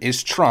Biden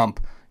is Trump,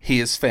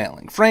 he is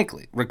failing.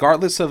 Frankly,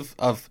 regardless of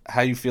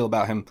how you feel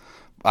about him,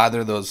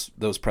 either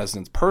those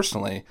presidents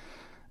personally,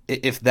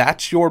 if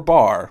that's your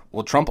bar,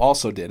 well, Trump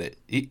also did it.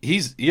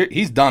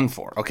 He's done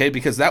for, okay?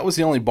 Because that was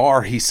the only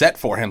bar he set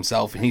for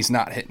himself, and he's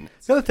not hitting it.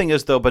 The other thing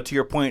is, though, but to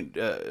your point,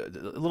 a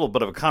little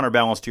bit of a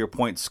counterbalance to your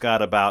point,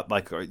 Scott, about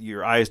like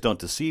your eyes don't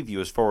deceive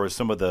you as far as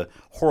some of the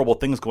horrible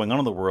things going on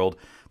in the world.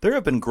 There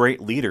have been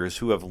great leaders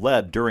who have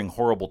led during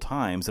horrible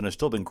times and have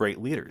still been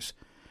great leaders.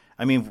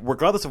 I mean,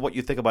 regardless of what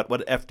you think about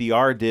what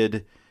FDR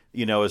did,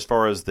 as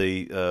far as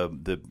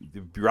the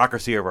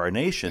bureaucracy of our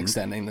nation,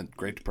 extending the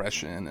Great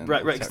Depression, and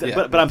right.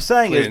 But I'm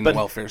saying is, the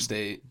welfare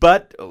state.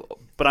 But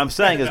I'm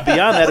saying is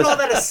beyond that. Put all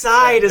that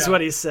aside, is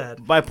what he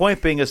said. My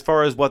point being, as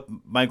far as what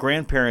my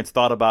grandparents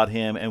thought about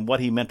him and what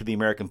he meant to the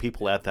American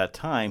people at that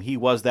time, he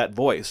was that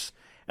voice,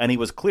 and he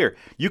was clear.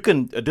 You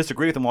can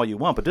disagree with him all you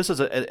want, but this is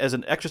as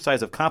an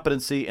exercise of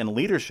competency and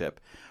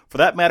leadership. For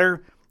that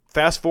matter,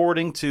 fast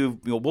forwarding to,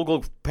 we'll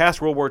go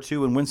past World War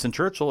II and Winston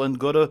Churchill and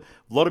go to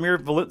Volodymyr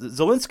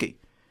Zelensky.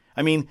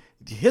 I mean,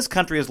 his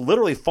country is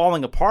literally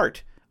falling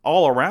apart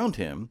all around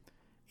him,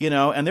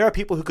 and there are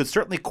people who could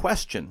certainly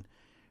question,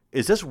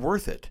 is this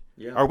worth it?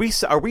 Yeah.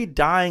 Are we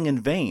dying in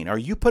vain? Are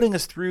you putting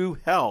us through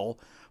hell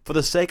for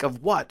the sake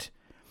of what?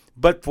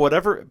 But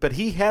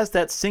he has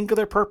that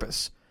singular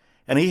purpose,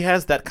 and he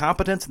has that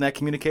competence and that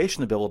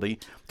communication ability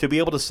to be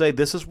able to say,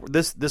 this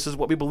is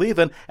what we believe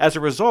in. As a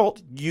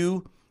result,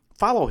 you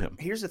follow him.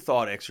 Here's a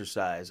thought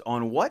exercise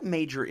on what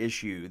major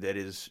issue that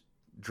is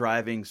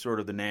driving sort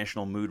of the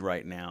national mood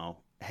right now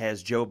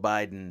has Joe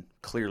Biden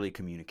clearly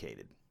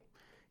communicated.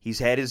 He's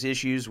had his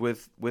issues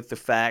with the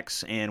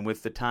facts and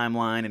with the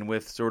timeline and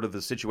with sort of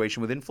the situation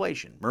with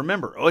inflation.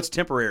 Remember, it's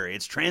temporary,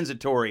 it's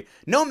transitory.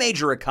 No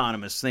major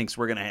economist thinks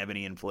we're going to have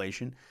any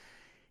inflation.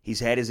 He's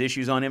had his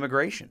issues on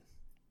immigration,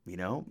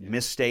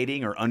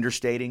 misstating or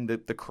understating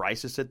the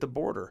crisis at the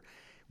border.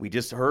 We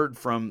just heard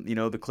from,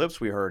 the clips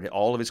we heard,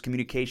 all of his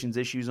communications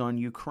issues on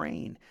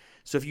Ukraine.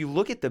 So if you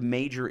look at the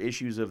major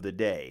issues of the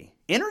day,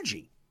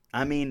 energy.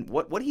 I mean,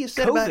 what he has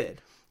said about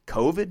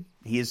COVID,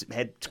 he has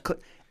had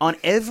on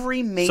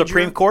every major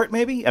Supreme Court,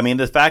 maybe. I mean,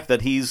 the fact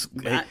that he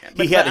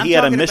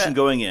had a mission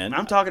going in.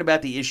 I'm talking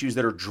about the issues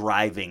that are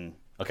driving.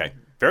 Okay,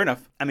 fair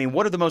enough. I mean,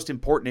 what are the most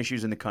important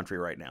issues in the country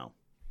right now?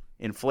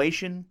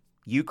 Inflation,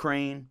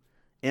 Ukraine,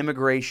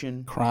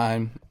 immigration,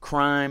 crime,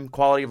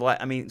 quality of life.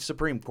 I mean,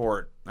 Supreme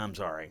Court. I'm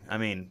sorry. I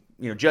mean,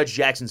 Judge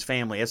Jackson's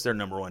family, that's their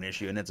number one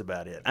issue, and that's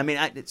about it. I mean,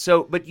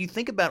 but you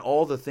think about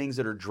all the things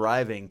that are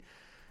driving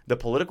the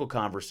political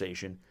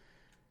conversation,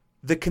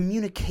 the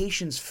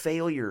communications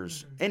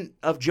failures and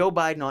of Joe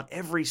Biden on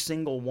every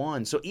single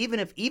one. So even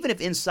if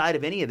inside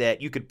of any of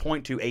that you could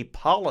point to a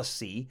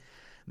policy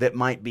that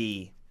might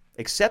be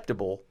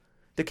acceptable,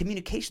 the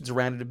communications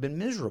around it have been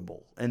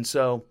miserable. And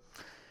so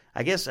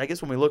I guess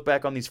when we look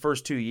back on these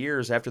first 2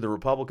 years after the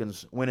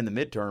Republicans win in the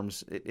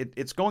midterms,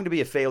 it's going to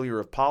be a failure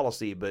of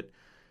policy, but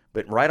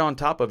right on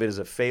top of it is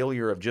a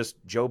failure of just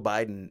Joe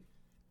Biden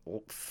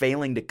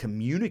failing to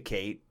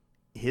communicate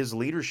his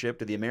leadership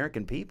to the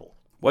American people.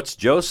 What's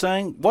Joe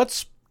saying?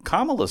 What's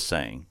Kamala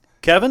saying?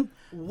 Kevin?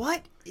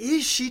 What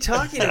is she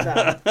talking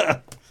about?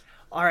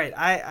 All right,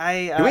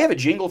 Do we have a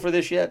jingle for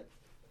this yet?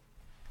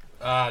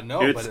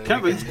 No, it's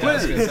Kevin's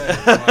quiz.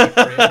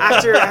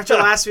 After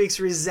last week's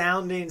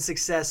resounding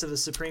success of a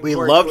Supreme Court We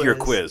loved quiz, your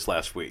quiz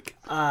last week.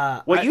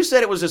 You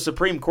said it was a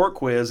Supreme Court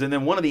quiz, and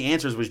then one of the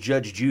answers was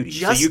Judge Judy.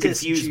 So you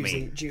confused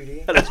me.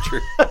 Judy. That's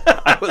true.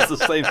 I was the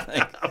same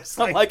thing.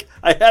 I'm like,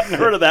 I hadn't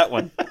heard of that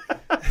one.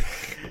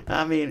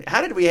 I mean,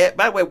 how did we have...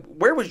 By the way,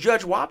 where was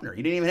Judge Wapner?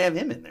 You didn't even have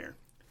him in there.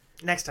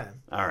 Next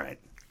time. All right.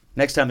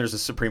 Next time there's a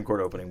Supreme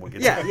Court opening, we'll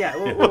get to Yeah,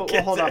 we'll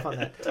hold off on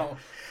that.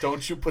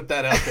 Don't you put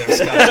that out there,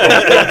 Scott.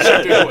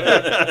 Don't you do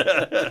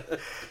it.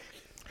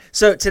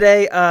 So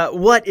today,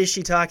 what is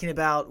she talking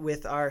about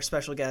with our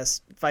special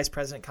guest, Vice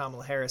President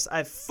Kamala Harris? I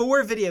have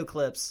 4 video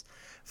clips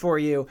for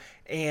you,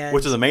 and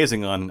which is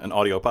amazing on an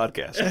audio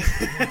podcast.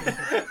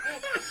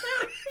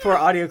 4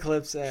 audio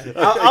clips.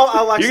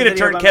 I'll watch. You're going to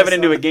turn Kevin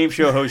into a game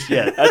show host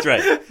yet. That's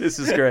right. This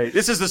is great.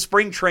 This is the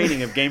spring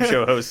training of game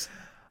show hosts.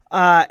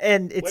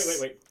 And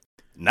it's Wait.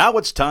 Now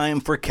it's time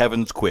for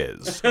Kevin's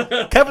Quiz.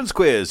 Kevin's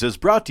Quiz is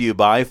brought to you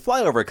by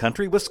Flyover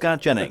Country with Scott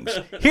Jennings.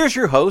 Here's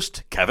your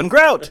host, Kevin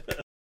Grout.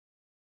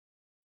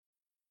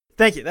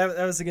 Thank you. That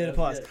was a good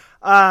applause.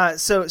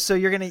 So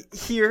you're going to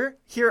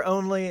hear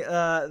only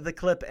the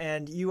clip,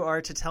 and you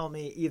are to tell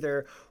me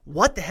either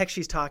what the heck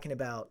she's talking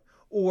about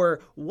or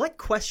what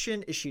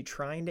question is she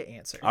trying to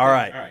answer. All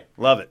right.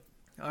 Love it.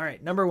 All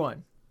right. Number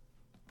 1.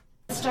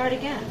 Start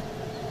again.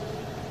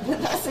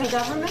 With us in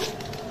government,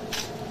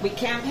 we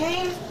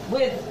campaign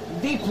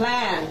with the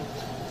plan.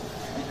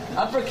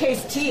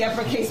 Uppercase T,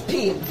 uppercase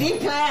P, the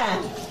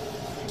plan.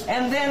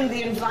 And then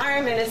the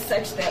environment is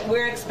such that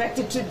we're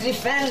expected to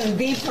defend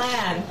the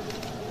plan.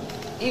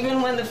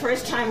 Even when the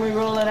first time we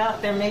roll it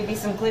out, there may be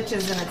some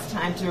glitches and it's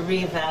time to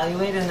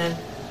reevaluate and then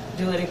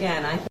do it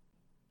again.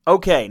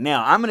 Okay,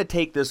 now I'm going to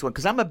take this one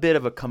because I'm a bit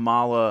of a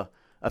Kamala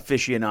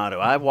aficionado.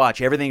 I watch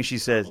everything she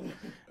says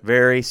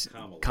very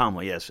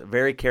calmly, yes,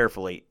 very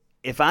carefully.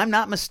 If I'm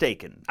not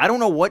mistaken, I don't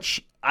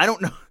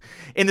know.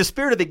 In the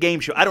spirit of the game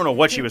show, I don't know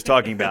what she was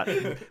talking about,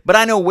 but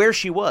I know where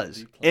she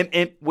was.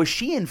 And was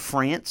she in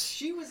France?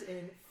 She was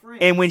in France.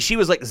 And when she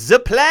was like,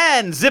 the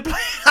plan,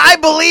 I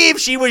believe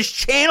she was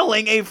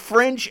channeling a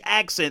French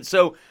accent.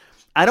 So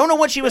I don't know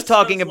what she was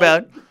talking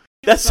about.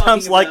 That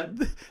sounds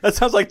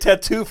like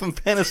Tattoo from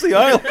Fantasy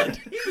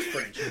Island. He was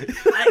French.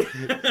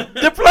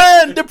 The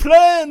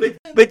plan.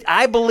 But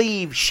I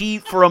believe she,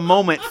 for a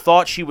moment,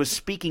 thought she was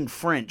speaking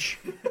French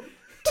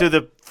to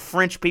the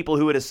French people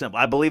who had assembled.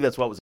 I believe that's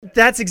what was.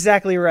 That's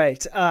exactly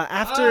right.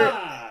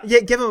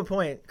 Give him a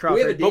point,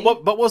 Crawford. But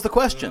what was the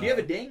question? Do you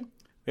have a ding?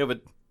 We have a.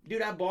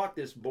 Dude, I bought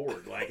this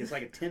board. It's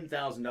like a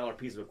 $10,000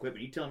 piece of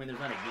equipment. You telling me there's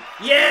not a...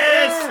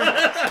 Yes!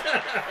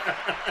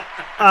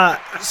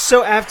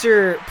 So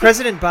after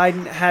President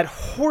Biden had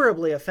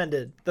horribly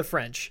offended the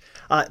French,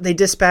 they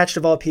dispatched,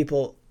 of all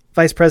people,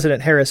 Vice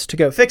President Harris to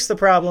go fix the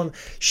problem.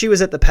 She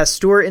was at the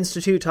Pasteur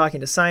Institute talking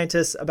to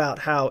scientists about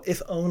how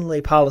if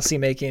only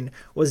policymaking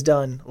was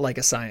done like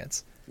a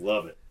science.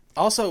 Love it.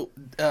 Also,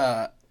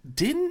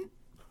 didn't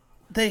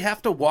they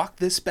have to walk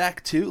this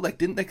back too? Like,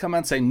 didn't they come out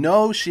and say,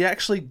 no, she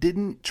actually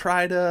didn't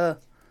try to...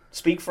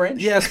 Speak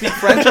French? Yeah, speak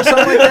French or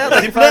something like that.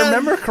 Like, if I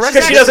remember correctly.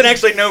 Because she doesn't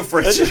actually know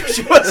French.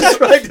 She wasn't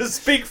trying to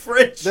speak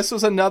French. This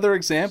was another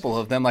example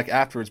of them, like,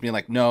 afterwards being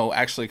like, no,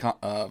 actually,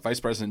 Vice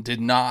President did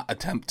not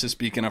attempt to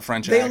speak in a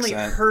French accent. They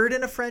only heard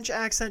in a French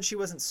accent. She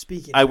wasn't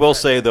speaking. I will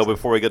say, though,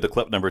 before we get to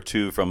clip number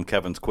 2 from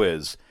Kevin's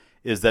Quiz,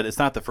 is that it's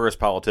not the first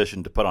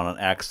politician to put on an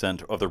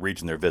accent of the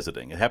region they're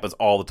visiting. It happens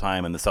all the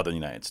time in the southern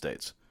United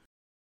States.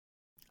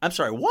 I'm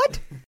sorry, what?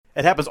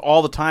 It happens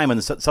all the time in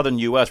the southern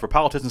U.S. where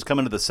politicians come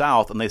into the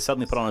South and they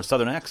suddenly put on a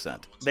southern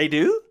accent. They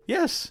do?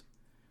 Yes.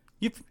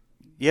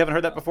 You haven't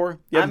heard that before?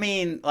 I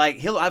mean,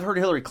 like, I've heard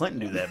Hillary Clinton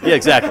do that. Yeah,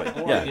 exactly.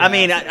 Yeah. I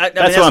mean,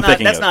 that's what I'm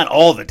thinking That's of. not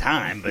all the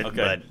time, but...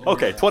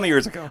 Okay, 20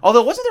 years ago.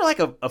 Although, wasn't there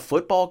like a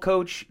football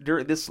coach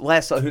during this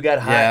last who got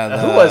hired?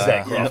 Yeah, who was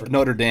that, Crawford?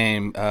 Notre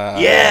Dame.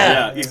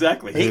 Yeah,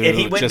 exactly.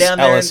 He went just down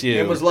there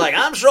LSU. and was like,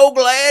 I'm so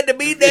glad to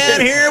be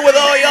down here with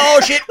all y'all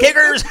shit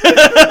kickers.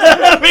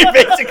 I mean,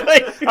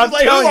 basically, I was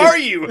like, who are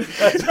you?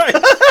 That's right.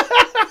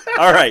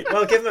 All right.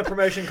 Well, give him a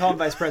promotion, call him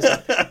Vice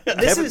President.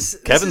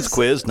 Kevin's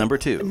Quiz number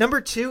 2. Number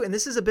 2, and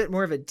this is a bit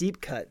more of a deep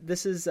cut.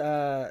 This is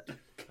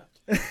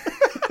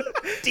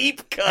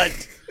deep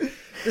cut.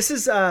 This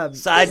is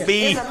side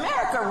B. Is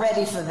America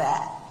ready for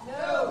that?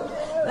 No.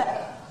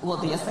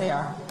 Well, yes, they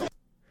are.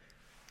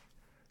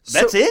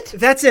 That's it?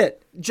 That's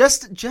it.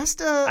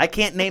 Just I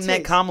can't name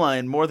that Kamala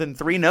in more than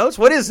 3 notes.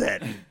 What is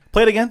that?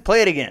 Play it again.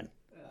 Play it again.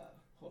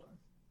 Hold on.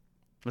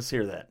 Let's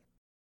hear that.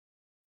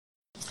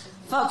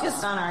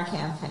 Focused on our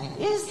campaign.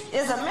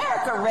 Is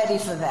America ready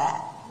for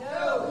that?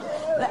 No.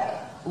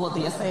 Well,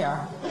 yes, they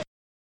are.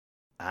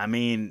 I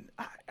mean,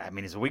 I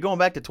mean, are we going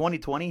back to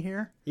 2020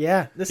 here?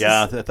 Yeah. That's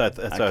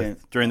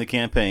during the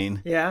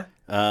campaign. Yeah.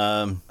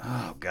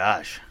 Oh,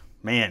 gosh.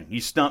 Man,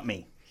 you stumped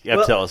me. You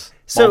have to tell us.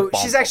 So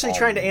she's actually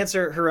trying to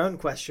answer her own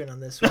question on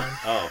this one.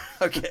 Oh,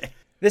 okay.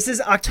 This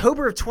is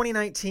October of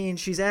 2019.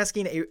 She's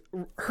asking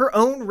her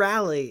own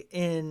rally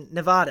in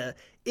Nevada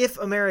if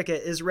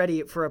America is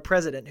ready for a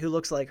president who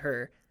looks like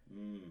her.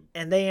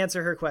 And they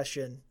answer her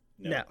question,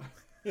 no.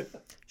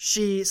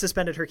 She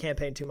suspended her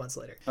campaign 2 months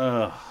later.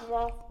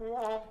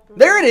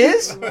 There it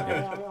is.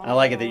 I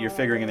like it that you're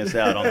figuring this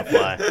out on the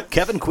fly.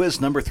 Kevin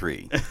quiz number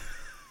 3.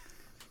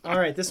 All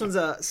right, this one's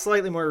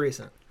slightly more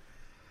recent.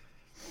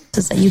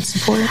 That you'd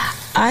support?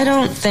 I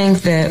don't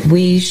think that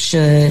we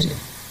should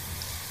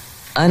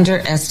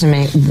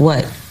underestimate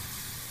what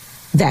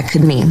that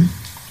could mean.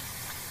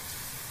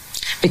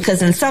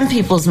 Because in some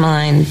people's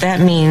mind, that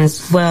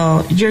means,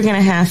 well, you're going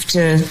to have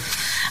to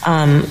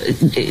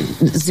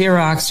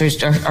Xerox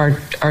or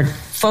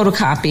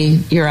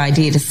photocopy your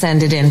ID to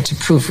send it in to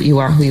prove you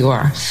are who you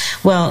are.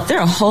 Well, there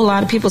are a whole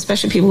lot of people,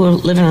 especially people who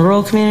live in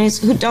rural communities,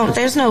 who don't.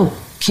 There's no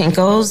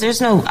Kinko's,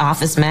 there's no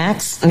Office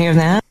Max near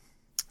that.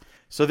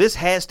 So this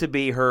has to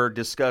be her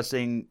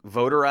discussing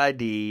voter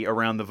ID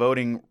around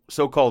the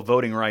so-called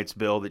voting rights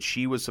bill that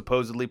she was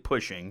supposedly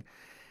pushing,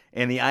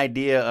 and the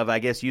idea of, I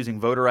guess, using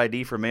voter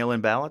ID for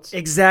mail-in ballots?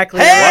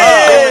 Exactly.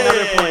 Hey!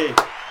 Another play.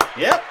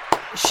 Yep.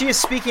 She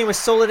is speaking with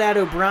Soledad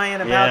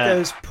O'Brien about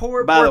those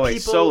poor By the way,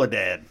 people.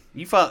 Soledad,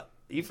 you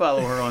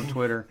follow her on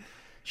Twitter.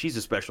 She's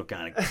a special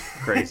kind of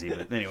crazy,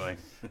 but anyway.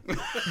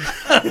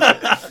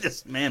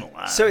 Just man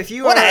alive. So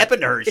what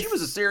happened to her? She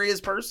was a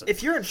serious person.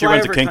 If you're in She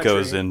runs a Flyover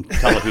Kinko's country, in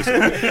Tallahassee.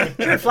 if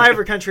you're in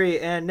Flyover country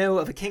and know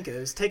of a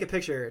Kinko's, take a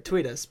picture,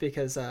 tweet us,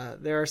 because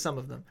there are some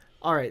of them.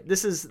 All right,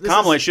 this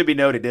Kamala, should be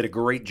noted, did a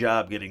great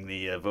job getting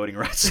the voting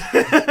rights,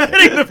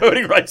 getting the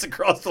voting rights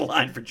across the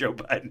line for Joe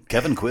Biden.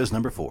 Kevin quiz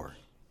number 4.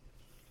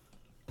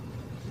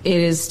 It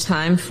is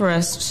time for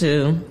us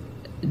to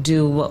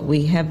do what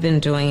we have been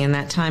doing, and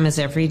that time is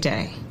every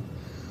day.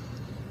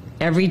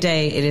 Every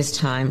day it is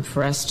time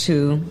for us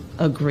to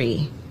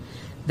agree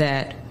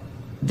that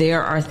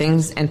there are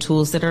things and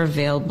tools that are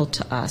available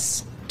to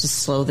us to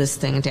slow this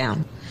thing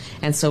down.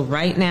 And so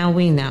right now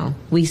we know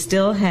we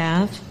still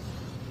have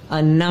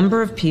a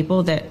number of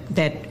people that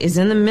is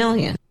in the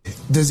million.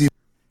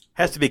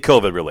 Has to be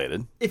COVID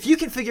related. If you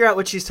can figure out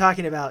what she's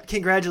talking about,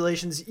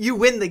 congratulations, you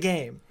win the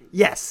game.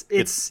 Yes,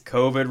 it's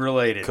COVID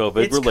related.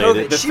 COVID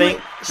related.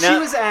 She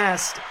was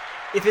asked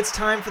if it's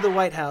time for the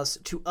White House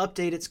to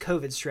update its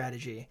COVID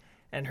strategy.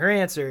 And her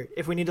answer,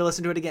 if we need to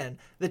listen to it again,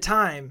 the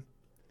time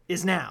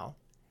is now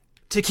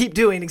to keep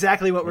doing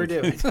exactly what we're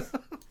doing.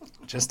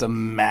 Just a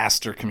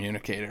master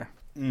communicator.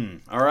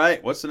 All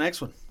right, what's the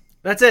next one?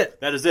 That's it.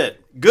 That is it.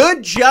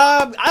 Good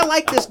job. I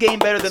like this game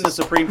better than the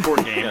Supreme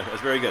Court game. Yeah,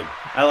 that's very good.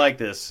 I like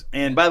this.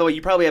 And by the way,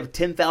 you probably have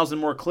 10,000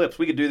 more clips.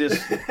 We could do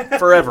this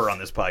forever on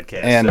this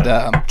podcast.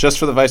 And just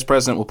for the vice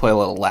president, we'll play a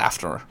little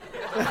laughter.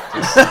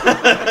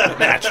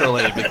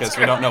 Naturally, because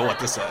we don't know what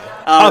to say.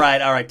 All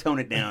right. Tone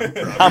it down.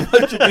 How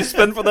much did you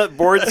spend for that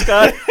board,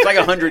 Scott? It's like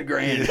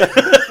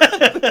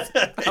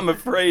 $100,000. I'm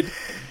afraid.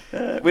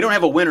 We don't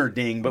have a winner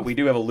ding, but we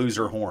do have a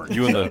loser horn.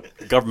 You and the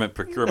government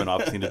procurement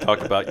office need to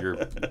talk about your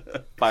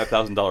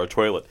 $5,000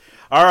 toilet.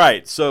 All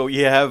right, so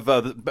you have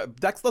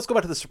let's go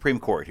back to the Supreme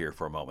Court here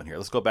for a moment.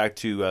 Let's go back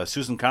to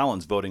Susan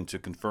Collins voting to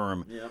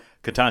confirm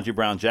Ketanji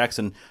Brown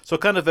Jackson. So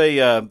kind of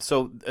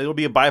so it'll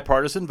be a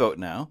bipartisan vote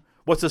now.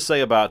 What's this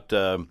say about?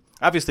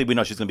 Obviously, we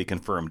know she's going to be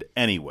confirmed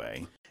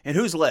anyway. And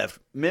who's left?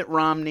 Mitt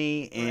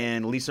Romney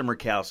and Lisa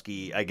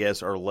Murkowski, I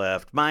guess, are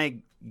left. My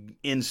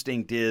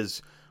instinct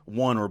is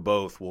one or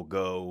both will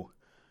go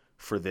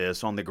for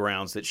this on the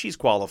grounds that she's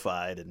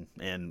qualified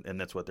and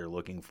that's what they're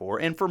looking for.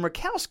 And for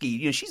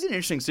Murkowski, she's in an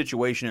interesting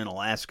situation in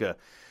Alaska.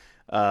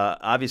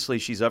 Obviously,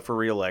 she's up for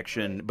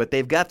re-election, but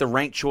they've got the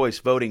ranked choice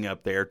voting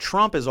up there.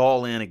 Trump is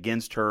all in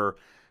against her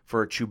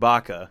for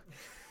Chewbacca,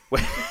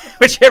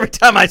 which every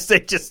time I say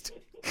just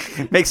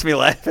makes me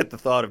laugh at the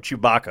thought of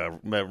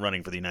Chewbacca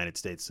running for the United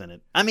States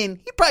Senate. I mean,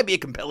 he'd probably be a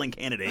compelling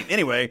candidate.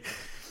 Anyway,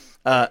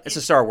 it's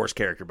a Star Wars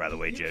character, by the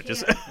way, Joe.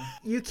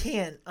 You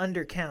can't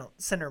undercount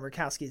Senator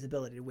Murkowski's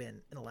ability to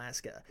win in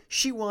Alaska.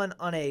 She won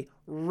on a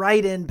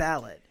write-in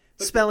ballot,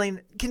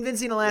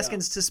 convincing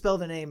Alaskans to spell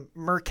the name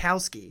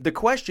Murkowski. The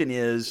question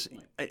is,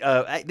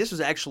 this was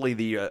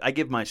actually I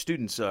give my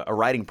students a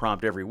writing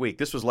prompt every week.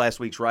 This was last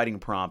week's writing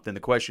prompt, and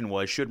the question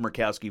was, should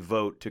Murkowski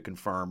vote to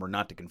confirm or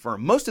not to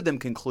confirm? Most of them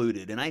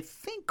concluded, and I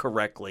think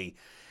correctly,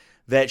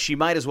 that she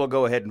might as well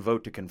go ahead and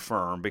vote to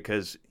confirm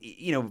because,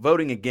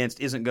 voting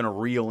against isn't going to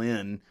reel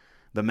in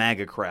the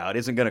MAGA crowd,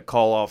 isn't going to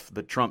call off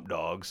the Trump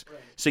dogs. Right.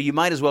 So you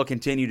might as well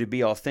continue to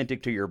be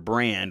authentic to your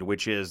brand,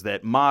 which is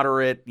that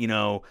moderate,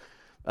 non-MAGA,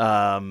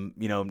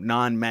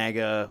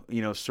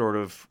 sort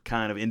of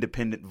kind of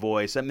independent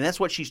voice. I mean, that's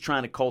what she's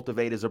trying to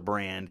cultivate as a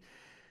brand.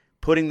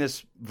 Putting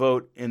this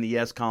vote in the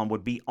yes column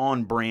would be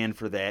on brand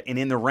for that. And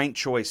in the ranked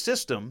choice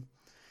system,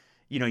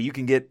 you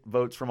can get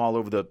votes from all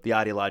over the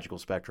ideological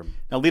spectrum.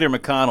 Now, Leader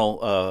McConnell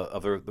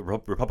of the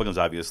Republicans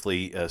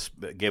obviously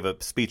gave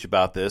a speech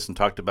about this and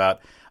talked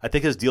about, I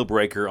think his deal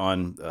breaker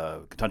on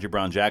Ketanji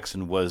Brown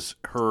Jackson was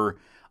her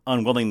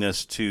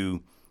unwillingness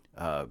to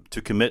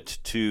commit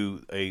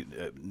to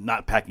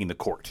not packing the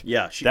court.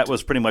 Yeah, that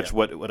was pretty much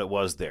what it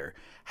was there.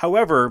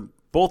 However,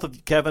 both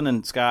of Kevin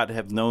and Scott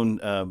have known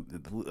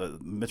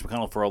Mitch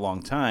McConnell for a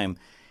long time.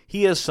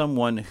 He is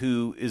someone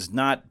who is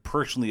not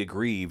personally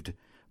aggrieved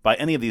by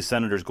any of these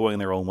senators going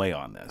their own way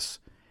on this,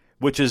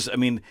 which is, I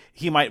mean,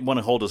 he might want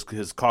to hold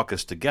his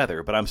caucus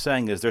together, but I'm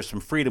saying is there's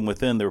some freedom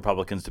within the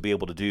Republicans to be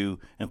able to do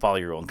and follow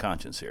your own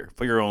conscience here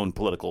for your own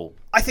political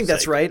I think sake.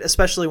 that's right,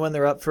 especially when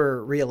they're up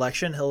for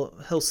re-election.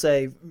 He'll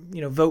say,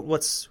 vote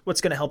what's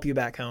going to help you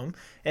back home.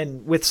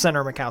 And with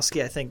Senator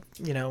Murkowski, I think,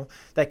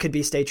 that could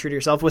be stay true to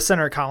yourself. With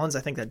Senator Collins, I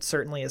think that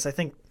certainly is. I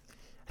think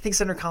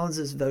Senator Collins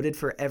has voted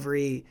for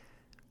every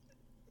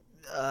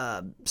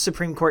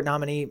Supreme Court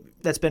nominee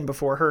that's been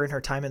before her in her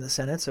time in the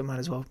Senate, so might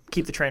as well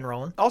keep the train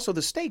rolling. Also,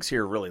 the stakes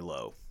here are really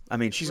low. I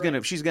mean, she's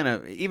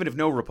gonna even if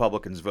no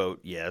Republicans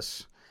vote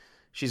yes,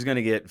 she's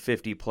gonna get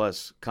 50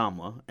 plus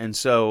Kamala, and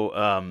so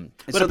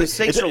the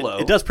stakes are low.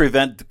 It does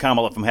prevent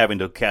Kamala from having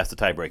to cast a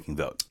tie-breaking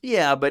vote.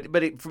 Yeah,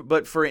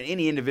 but for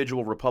any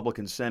individual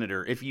Republican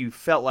senator, if you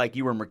felt like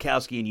you were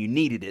Murkowski and you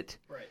needed it,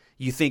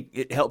 you think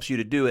it helps you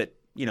to do it.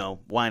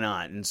 Why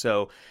not? And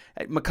so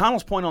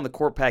McConnell's point on the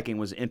court packing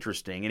was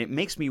interesting, and it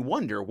makes me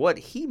wonder what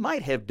he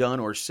might have done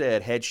or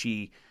said had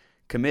she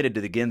committed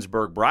to the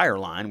Ginsburg-Breyer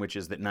line, which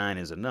is that 9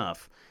 is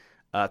enough.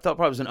 I thought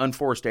probably was an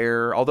unforced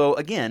error, although,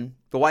 again,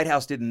 the White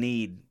House didn't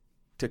need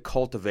to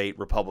cultivate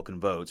Republican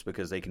votes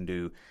because they can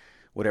do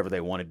whatever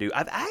they want to do.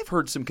 I've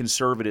heard some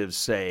conservatives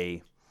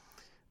say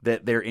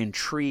that they're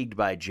intrigued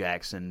by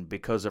Jackson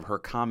because of her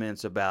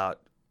comments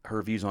about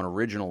her views on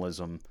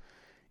originalism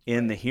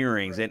in the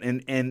hearings. And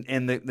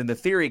the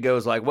theory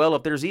goes like, well,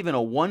 if there's even a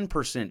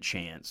 1%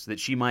 chance that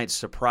she might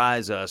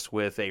surprise us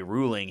with a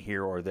ruling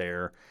here or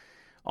there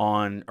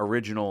on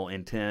original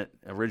intent,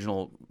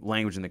 original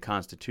language in the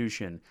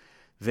Constitution,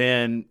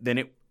 then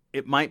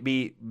it might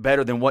be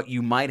better than what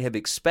you might have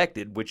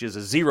expected, which is a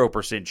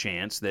 0%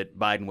 chance that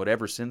Biden would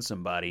ever send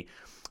somebody.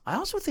 I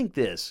also think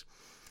this.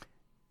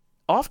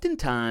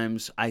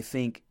 Oftentimes, I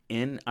think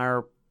in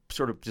our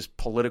sort of just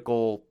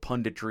political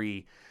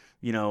punditry,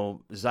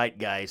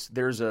 zeitgeist,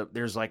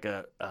 there's like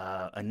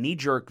a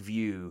knee-jerk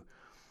view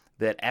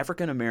that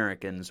African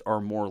Americans are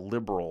more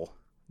liberal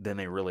than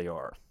they really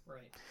are. Right.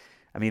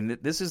 I mean,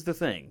 this is the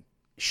thing.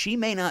 She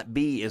may not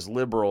be as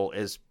liberal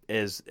as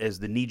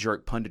the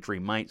knee-jerk punditry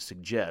might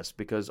suggest,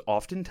 because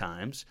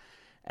oftentimes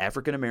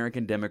African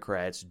American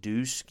Democrats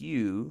do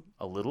skew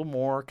a little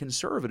more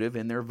conservative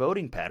in their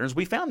voting patterns.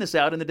 We found this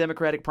out in the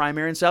Democratic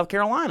primary in South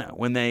Carolina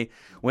when they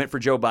went for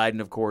Joe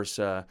Biden, of course,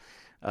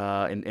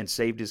 and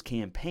saved his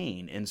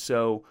campaign. And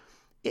so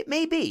it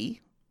may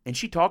be, and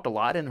she talked a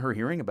lot in her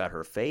hearing about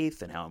her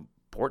faith and how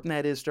important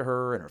that is to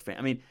her and her family.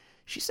 I mean,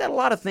 she said a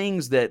lot of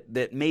things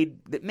that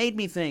made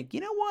me think,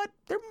 you know what,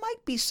 there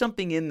might be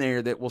something in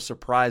there that will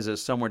surprise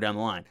us somewhere down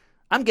the line.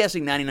 I'm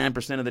guessing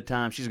 99% of the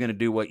time she's going to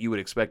do what you would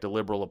expect a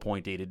liberal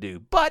appointee to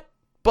do. But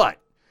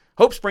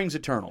hope springs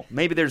eternal.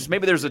 Maybe there's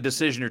a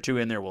decision or two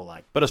in there we'll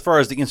like. But as far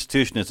as the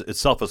institution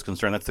itself is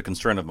concerned, that's the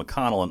concern of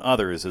McConnell and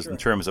others, is in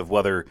terms of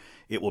whether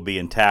it will be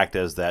intact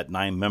as that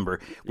 9 member.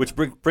 Which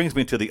brings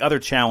me to the other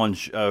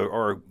challenge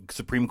or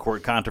Supreme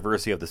Court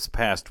controversy of this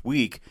past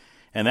week,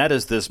 and that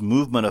is this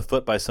movement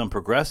afoot by some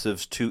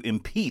progressives to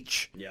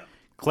impeach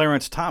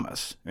Clarence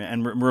Thomas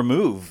and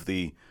remove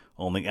the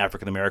only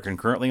African-American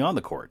currently on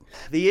the court.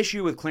 The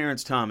issue with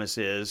Clarence Thomas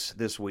is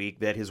this week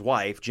that his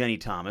wife, Jenny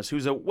Thomas,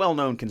 who's a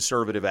well-known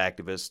conservative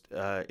activist,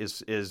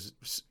 is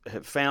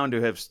found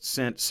to have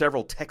sent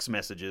several text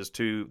messages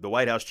to the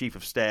White House Chief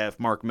of Staff,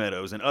 Mark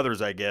Meadows, and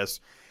others, I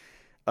guess,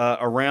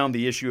 around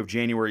the issue of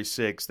January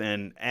 6th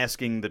and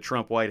asking the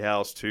Trump White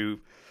House to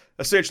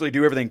essentially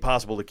do everything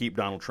possible to keep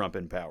Donald Trump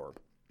in power.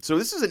 So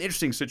this is an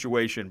interesting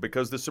situation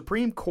because the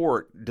Supreme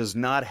Court does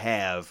not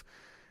have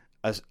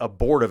a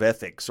board of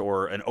ethics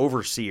or an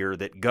overseer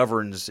that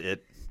governs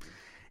it,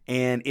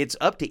 and it's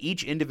up to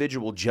each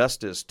individual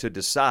justice to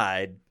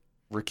decide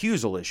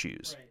recusal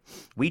issues. Right.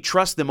 We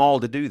trust them all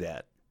to do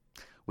that.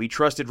 We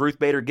trusted Ruth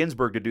Bader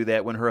Ginsburg to do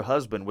that when her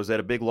husband was at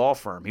a big law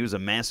firm. He was a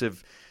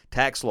massive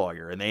tax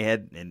lawyer, and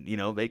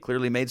they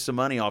clearly made some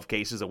money off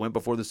cases that went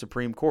before the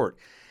Supreme Court.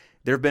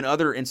 There have been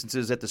other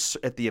instances at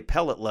the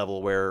appellate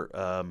level where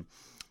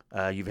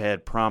you've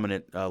had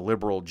prominent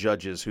liberal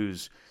judges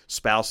whose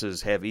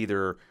spouses have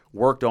either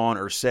worked on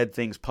or said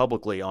things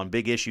publicly on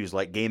big issues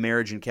like gay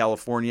marriage in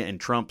California and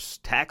Trump's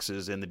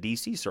taxes in the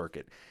D.C.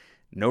 circuit.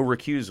 No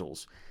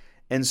recusals.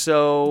 And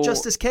so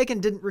Justice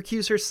Kagan didn't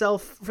recuse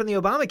herself from the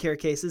Obamacare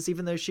cases,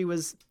 even though she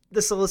was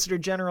the Solicitor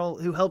General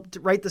who helped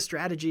write the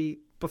strategy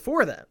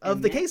before that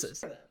of the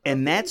cases.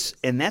 And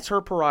that's her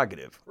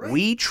prerogative. Right.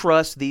 We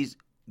trust these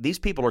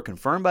people are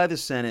confirmed by the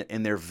Senate,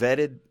 and they're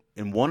vetted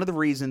And one of the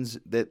reasons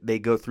that they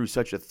go through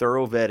such a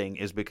thorough vetting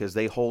is because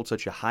they hold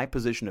such a high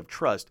position of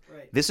trust.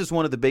 Right. This is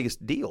one of the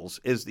biggest deals,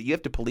 is that you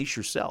have to police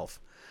yourself.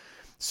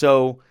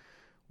 So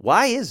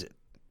why is it?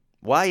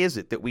 Why is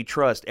it that we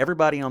trust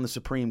everybody on the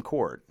Supreme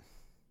Court,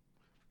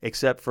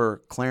 except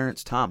for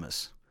Clarence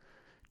Thomas,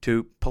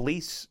 to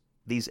police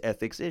these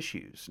ethics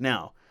issues?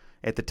 Now,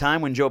 at the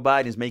time when Joe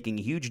Biden is making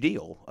a huge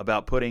deal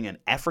about putting an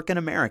African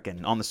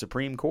American on the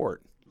Supreme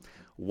Court,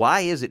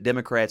 why is it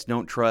Democrats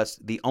don't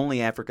trust the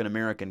only African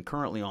American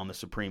currently on the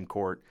Supreme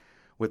Court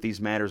with these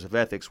matters of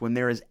ethics when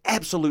there is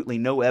absolutely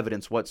no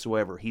evidence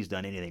whatsoever he's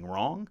done anything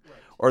wrong,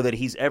 or that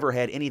he's ever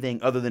had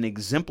anything other than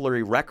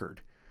exemplary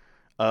record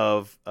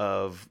of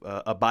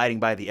abiding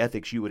by the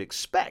ethics you would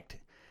expect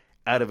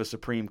out of a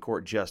Supreme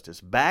Court justice?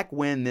 Back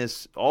when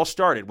this all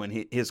started,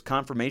 when his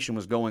confirmation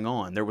was going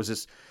on, there was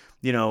this,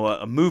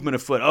 a movement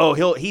afoot.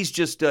 Oh, he's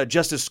just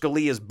Justice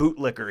Scalia's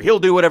bootlicker. He'll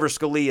do whatever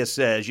Scalia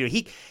says.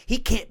 He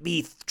can't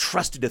be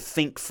trusted to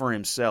think for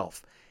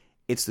himself.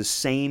 It's the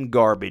same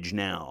garbage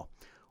now.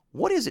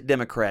 What is it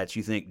Democrats,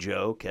 you think,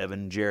 Joe,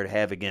 Kevin, Jared,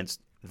 have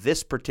against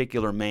this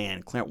particular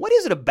man, Clarence? What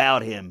is it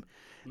about him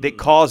that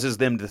causes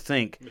them to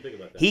think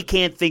he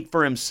can't think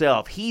for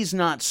himself? He's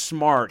not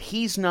smart.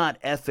 He's not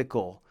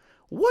ethical.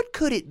 What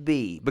could it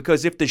be?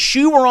 Because if the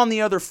shoe were on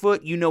the other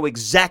foot, you know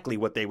exactly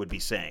what they would be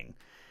saying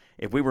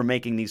if we were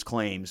making these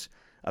claims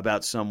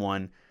about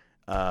someone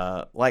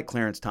like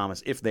Clarence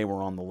Thomas if they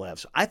were on the left.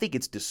 So I think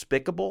it's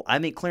despicable. I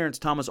think Clarence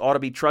Thomas ought to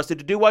be trusted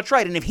to do what's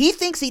right. And if he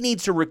thinks he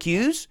needs to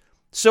recuse,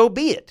 so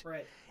be it.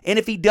 Right. And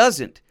if he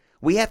doesn't,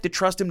 we have to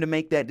trust him to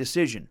make that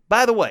decision.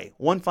 By the way,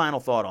 one final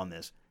thought on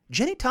this.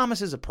 Jenny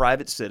Thomas is a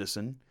private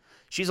citizen.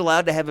 She's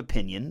allowed to have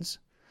opinions,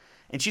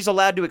 and she's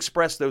allowed to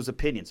express those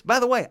opinions. By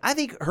the way, I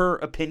think her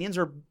opinions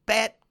are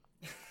bat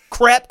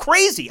crap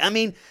crazy. I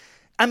mean,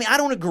 I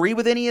don't agree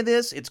with any of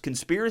this. It's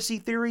conspiracy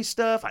theory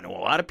stuff. I know a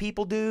lot of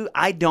people do.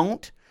 I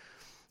don't.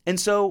 And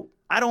so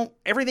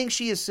everything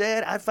she has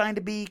said, I find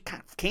to be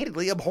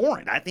candidly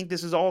abhorrent. I think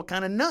this is all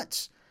kind of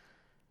nuts.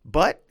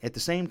 But at the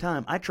same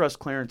time, I trust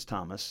Clarence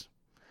Thomas,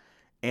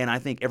 and I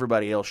think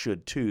everybody else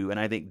should too. And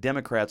I think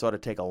Democrats ought to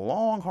take a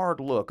long, hard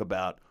look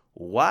about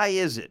why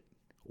is it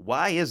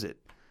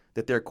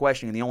that they're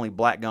questioning the only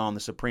black guy on the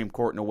Supreme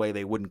Court in a way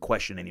they wouldn't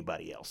question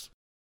anybody else.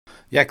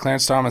 Yeah,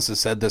 Clarence Thomas has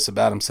said this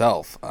about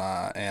himself,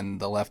 and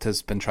the left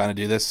has been trying to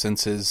do this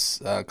since his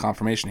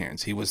confirmation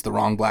hearings. He was the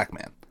wrong black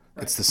man.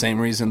 Right. It's the same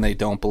reason they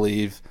don't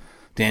believe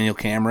Daniel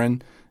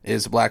Cameron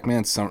is a black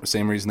man. It's the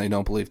same reason they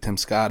don't believe Tim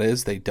Scott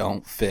is. They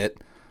don't fit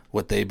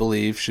what they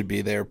believe should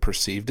be their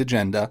perceived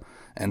agenda,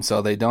 and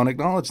so they don't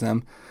acknowledge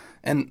them.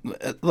 And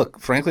look,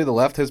 frankly, the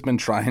left has been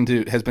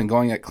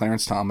going at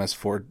Clarence Thomas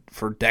for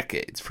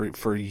decades,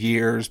 for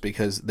years,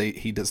 because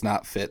he does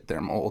not fit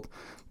their mold.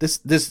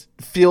 This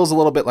feels a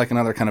little bit like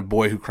another kind of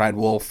boy who cried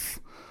wolf,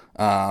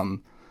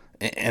 and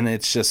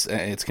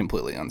it's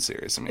completely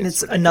unserious. I mean,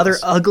 it's another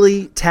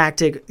ugly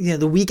tactic.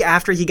 The week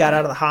after he got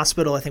out of the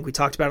hospital, I think we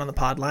talked about it on the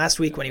pod last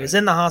week when he was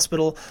in the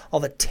hospital, all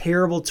the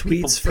terrible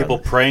tweets people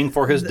praying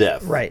for his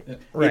death. Right.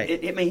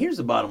 Here's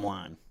the bottom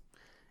line.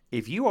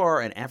 If you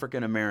are an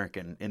African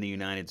American in the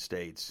United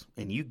States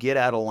and you get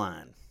out of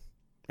line,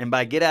 and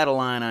by get out of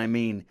line I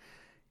mean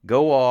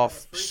go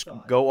off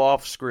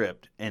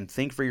script and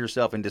think for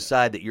yourself and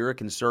decide that you're a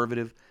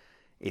conservative,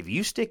 if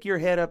you stick your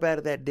head up out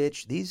of that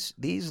ditch,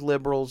 these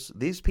liberals,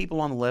 these people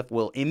on the left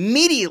will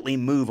immediately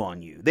move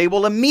on you. They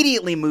will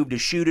immediately move to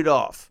shoot it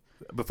off.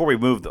 Before we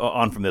move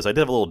on from this, I did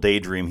have a little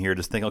daydream here.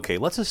 Just think, okay,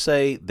 let's just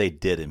say they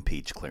did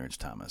impeach Clarence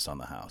Thomas on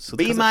the House. So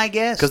be my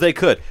guest. Because they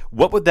could.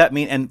 What would that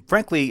mean? And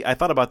frankly, I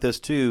thought about this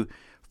too.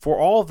 For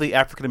all the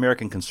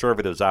African-American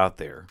conservatives out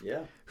there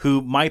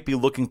who might be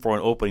looking for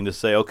an opening to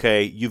say,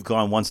 okay, you've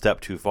gone one step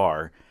too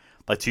far.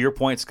 Like to your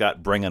point,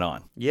 Scott, bring it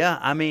on. Yeah,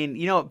 I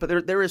mean,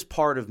 but there is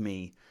part of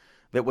me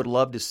that would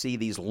love to see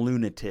these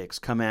lunatics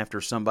come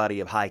after somebody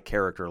of high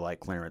character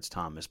like Clarence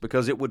Thomas,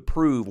 because it would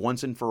prove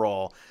once and for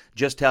all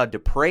just how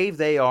depraved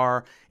they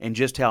are and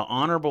just how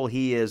honorable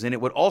he is. And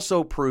it would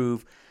also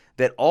prove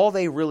that all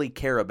they really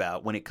care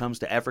about when it comes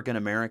to African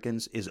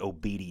Americans is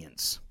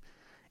obedience.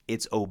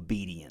 It's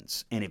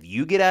obedience. And if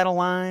you get out of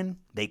line,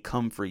 they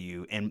come for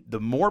you. And the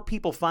more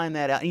people find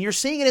that out, and you're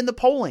seeing it in the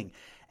polling,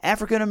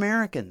 African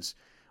Americans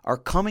are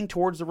coming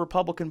towards the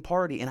Republican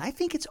Party. And I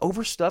think it's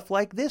over stuff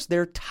like this.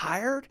 They're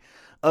tired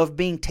of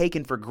being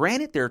taken for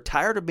granted. They're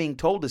tired of being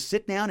told to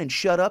sit down and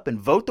shut up and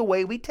vote the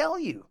way we tell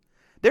you.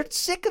 They're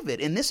sick of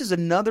it. And this is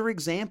another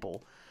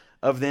example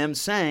of them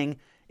saying,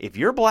 if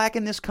you're black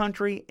in this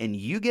country and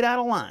you get out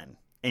of line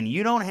and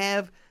you don't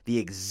have the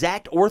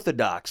exact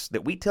orthodox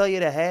that we tell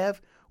you to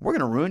have, we're going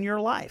to ruin your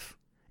life.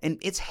 And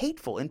it's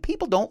hateful, and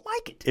people don't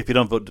like it. If you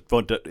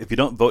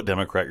don't vote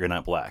Democrat, you're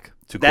not black.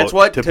 To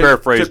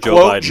paraphrase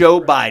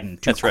Joe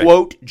Biden. That's right.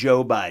 Quote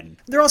Joe Biden.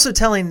 They're also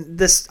telling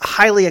this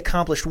highly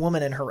accomplished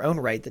woman in her own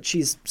right that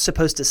she's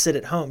supposed to sit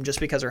at home just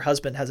because her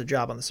husband has a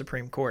job on the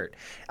Supreme Court.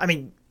 I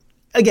mean,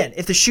 again,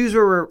 if the shoes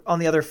were on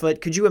the other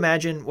foot, could you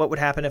imagine what would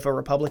happen if a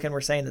Republican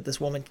were saying that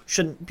this woman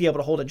shouldn't be able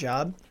to hold a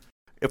job?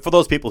 For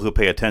those people who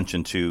pay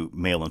attention to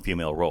male and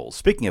female roles.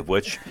 Speaking of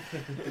which,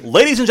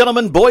 ladies and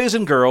gentlemen, boys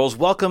and girls,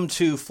 welcome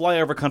to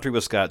Flyover Country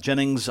with Scott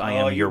Jennings. I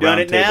am your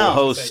roundtable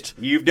host.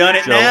 You've done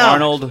it Joe now.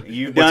 Arnold.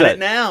 You've done it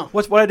now.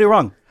 What did I do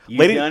wrong?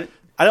 You've done it.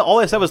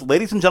 All I said was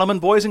ladies and gentlemen,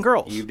 boys and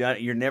girls. You've done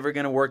it. You're never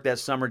going to work that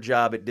summer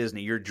job at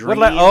Disney. Your dream.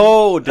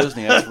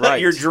 Disney. That's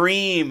right. Your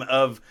dream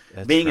of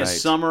being a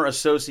summer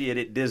associate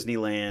at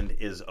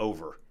Disneyland is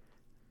over.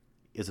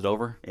 Is it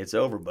over? It's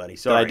over, buddy.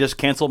 Sorry. Did I just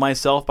cancel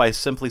myself by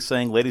simply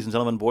saying ladies and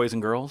gentlemen, boys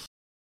and girls?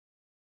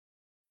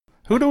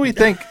 Who do we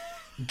think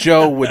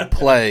Joe would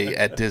play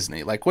at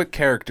Disney? Like, what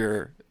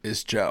character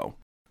is Joe?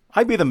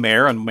 I'd be the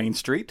mayor on Main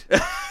Street.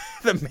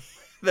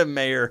 The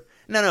mayor.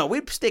 No,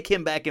 we'd stick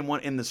him back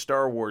in the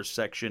Star Wars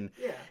section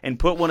and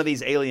put one of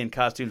these alien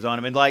costumes on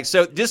him, and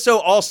so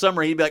all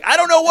summer he'd be like, I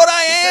don't know what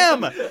I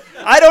am.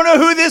 I don't know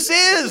who this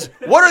is.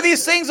 What are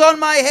these things on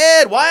my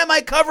head? Why am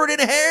I covered in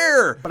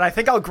hair? But I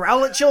think I'll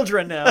growl at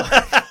children now.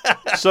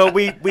 So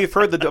we've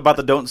heard about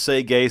the Don't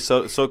Say Gay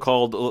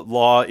so-called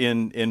law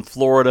in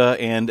Florida,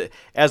 and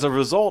as a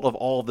result of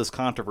all of this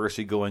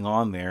controversy going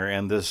on there,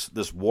 and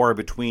this war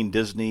between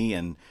Disney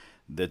and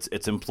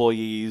its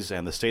employees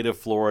and the state of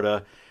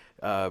Florida.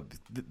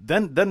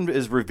 Then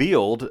is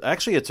revealed.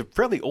 Actually, it's a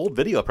fairly old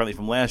video, apparently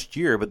from last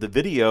year. But the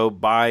video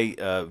by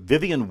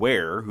Vivian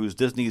Ware, who's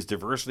Disney's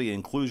diversity and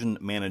inclusion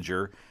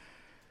manager,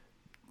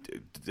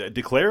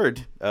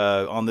 declared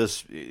on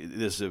this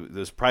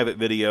private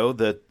video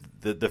that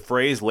the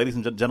phrase "ladies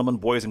and gentlemen,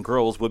 boys and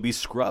girls" would be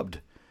scrubbed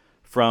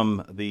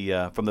from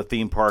the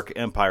theme park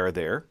empire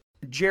there.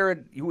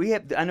 Jared,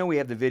 I know we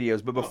have the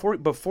videos, but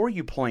before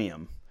you play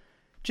them,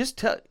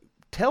 just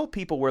tell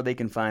people where they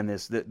can find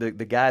this. The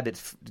guy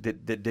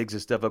that digs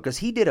this stuff up, because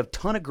he did a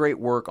ton of great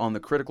work on the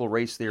critical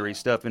race theory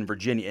stuff in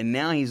Virginia, and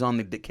now he's on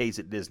the case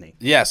at Disney.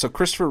 Yeah, so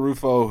Christopher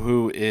Rufo,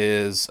 who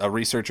is a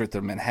researcher at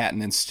the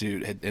Manhattan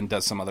Institute and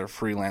does some other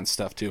freelance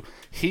stuff too,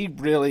 he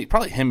really,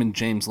 probably him and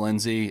James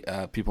Lindsay,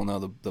 people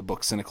know the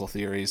book Cynical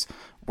Theories,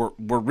 were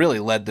really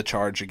led the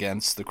charge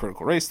against the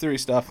critical race theory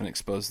stuff and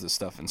exposed this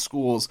stuff in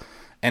schools.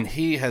 And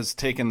he has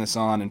taken this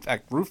on. In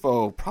fact,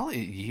 Rufo, probably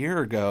a year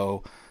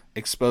ago,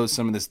 exposed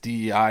some of this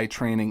DEI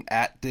training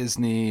at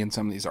Disney and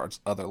some of these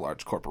other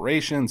large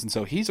corporations. And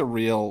so he's a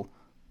real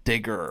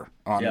digger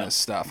on this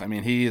stuff. I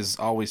mean, he is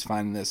always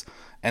finding this.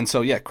 And so,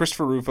 yeah,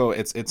 Christopher Rufo,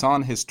 it's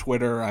on his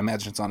Twitter. I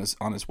imagine it's on his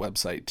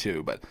website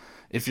too. But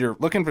if you're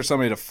looking for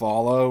somebody to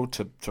follow,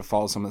 to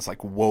follow some of this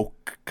like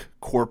woke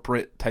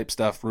corporate type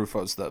stuff,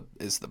 Rufo is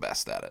the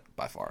best at it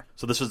by far.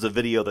 So this is the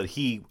video that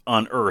he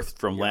unearthed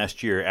from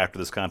last year after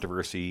this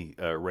controversy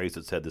raised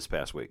its head this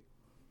past week.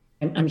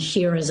 I'm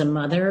here as a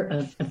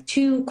mother of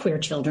two queer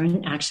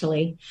children,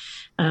 actually,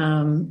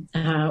 one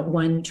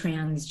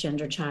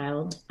transgender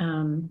child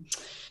and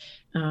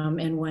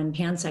one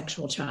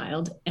pansexual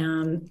child,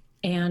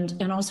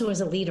 and also as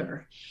a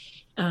leader.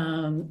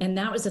 And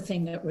that was the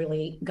thing that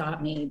really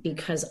got me,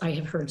 because I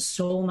have heard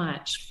so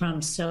much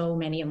from so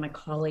many of my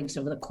colleagues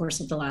over the course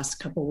of the last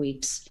couple of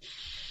weeks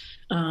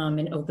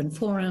in open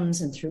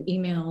forums and through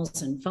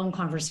emails and phone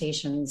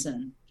conversations.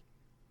 And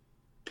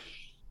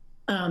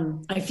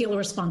I feel a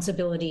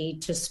responsibility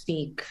to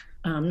speak,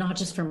 not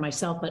just for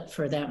myself, but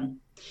for them,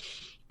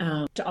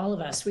 to all of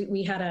us.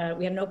 We had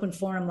an open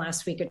forum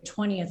last week at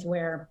 20th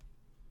where,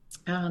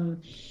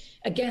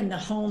 again, the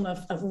home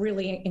of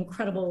really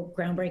incredible,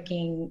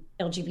 groundbreaking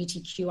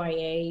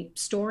LGBTQIA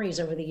stories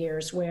over the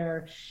years,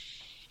 where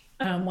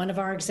one of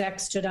our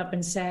execs stood up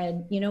and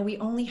said, we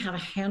only have a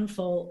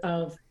handful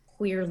of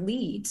queer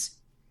leads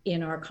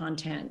in our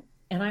content.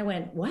 And I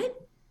went, what?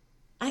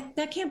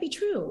 That can't be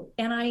true.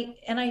 And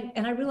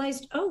I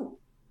realized,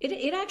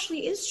 it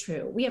actually is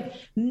true. We have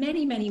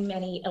many, many,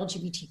 many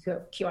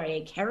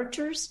LGBTQIA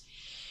characters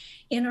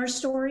in our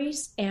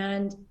stories,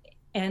 and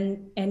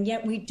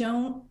yet we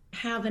don't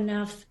have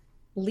enough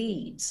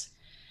leads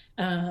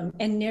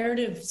and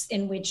narratives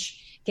in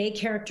which gay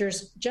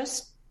characters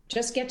just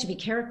get to be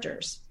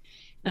characters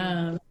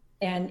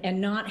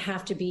and not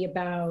have to be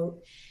about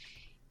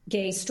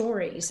gay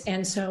stories.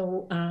 And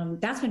so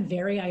that's been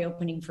very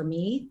eye-opening for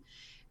me.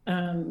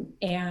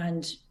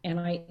 And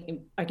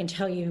I can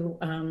tell you,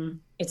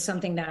 it's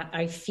something that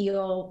I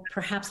feel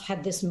perhaps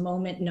had this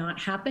moment not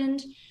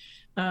happened,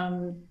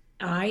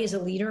 I as a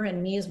leader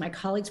and me as my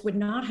colleagues would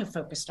not have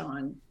focused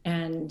on.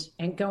 And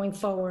going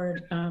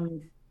forward,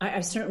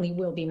 I certainly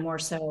will be more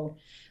so.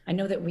 I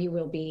know that we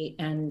will be.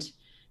 And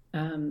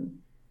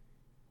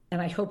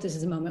I hope this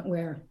is a moment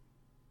where,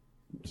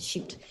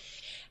 the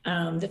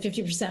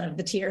 50% of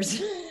the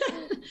tears,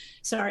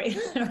 sorry,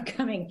 are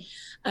coming.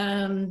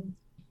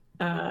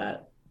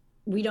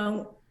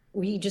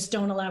 We just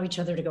don't allow each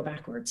other to go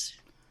backwards.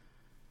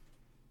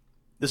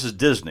 This is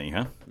Disney,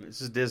 huh?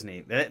 This is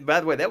Disney. By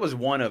the way, that was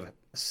one of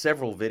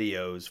several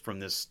videos from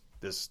this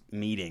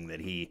meeting that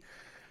he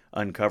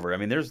uncovered. I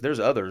mean, there's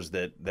others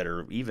that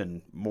are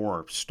even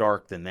more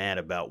stark than that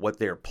about what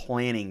they're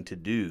planning to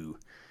do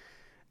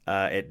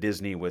at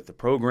Disney with the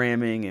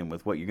programming and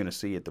with what you're going to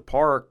see at the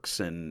parks.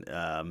 And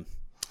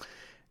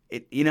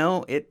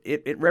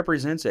it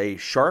represents a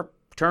sharp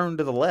turn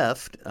to the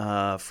left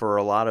for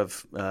a lot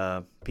of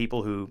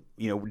people who,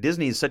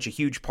 Disney is such a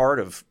huge part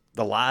of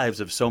the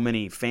lives of so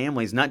many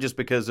families, not just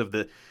because of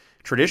the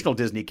traditional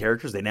Disney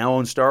characters. They now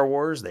own Star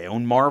Wars. They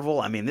own Marvel.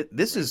 I mean,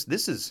 this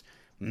is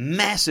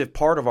massive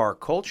part of our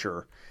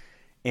culture.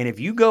 And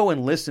if you go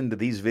and listen to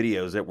these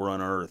videos that were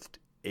unearthed,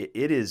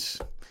 it is,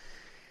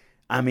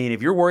 I mean,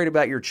 if you're worried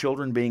about your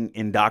children being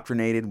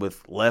indoctrinated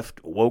with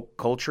left woke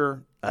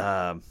culture,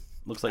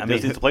 looks like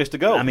Disney's the place to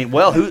go. I mean,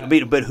 well,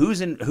 who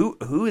is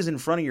in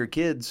front of your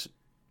kids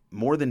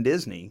more than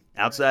Disney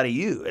outside of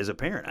you as a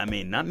parent? I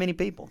mean, not many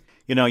people.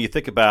 You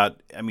think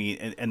about, I mean,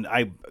 and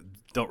I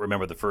don't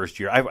remember the first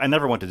year. I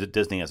never went to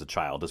Disney as a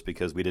child just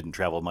because we didn't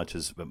travel much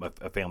as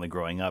a family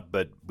growing up.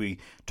 But we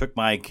took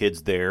my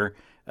kids there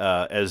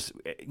as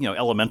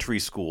elementary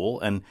school,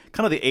 and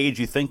kind of the age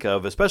you think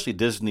of, especially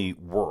Disney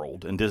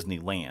World and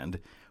Disneyland,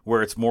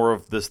 where it's more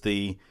of it's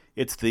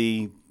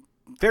the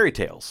fairy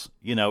tales.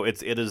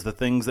 It is the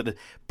things that,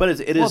 but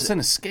it's an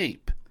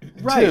escape.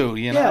 Right. Too,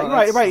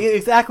 Yeah. Right.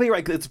 Exactly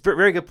right. It's a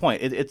very good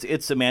point.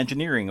 It's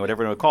Imagineering, or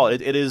whatever you want to call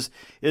it. It is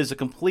a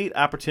complete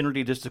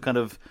opportunity just to kind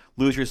of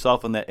lose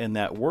yourself in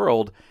that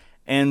world,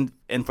 and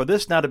for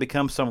this now to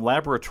become some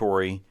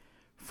laboratory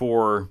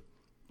for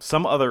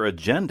some other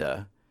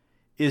agenda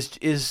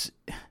is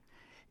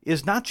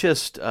not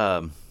just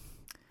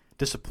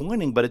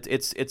disappointing, but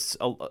it's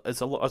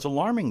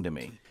alarming to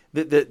me.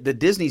 The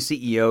Disney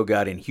CEO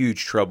got in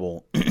huge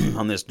trouble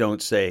on this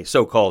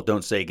so-called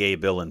Don't Say Gay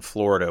bill in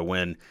Florida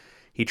when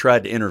he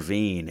tried to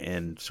intervene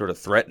and sort of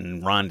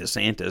threaten Ron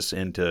DeSantis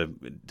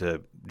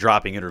into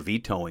dropping it or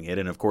vetoing it.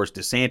 And, of course,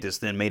 DeSantis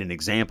then made an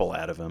example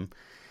out of him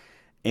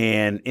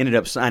and ended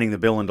up signing the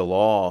bill into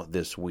law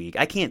this week.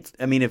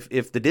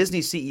 If the Disney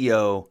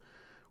CEO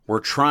were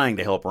trying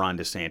to help Ron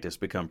DeSantis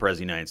become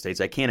president of the United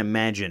States, I can't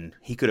imagine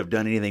he could have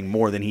done anything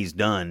more than he's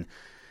done,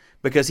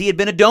 because he had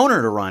been a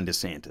donor to Ron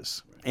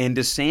DeSantis. And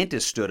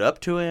DeSantis stood up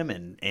to him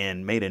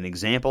and made an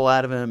example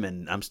out of him,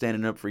 and I'm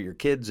standing up for your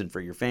kids and for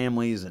your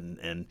families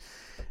and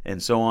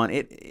so on.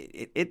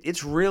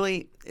 It's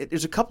really,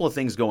 there's a couple of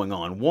things going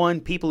on. One,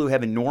 people who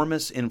have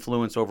enormous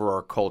influence over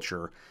our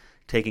culture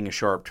taking a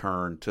sharp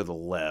turn to the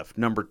left.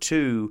 Number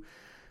two,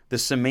 the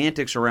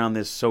semantics around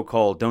this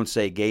so-called Don't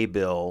Say Gay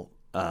bill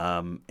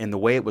and the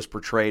way it was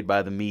portrayed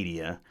by the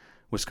media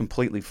was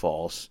completely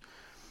false.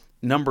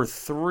 Number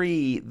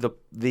three,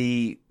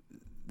 the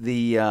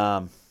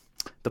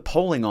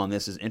polling on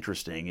this is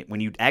interesting. When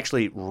you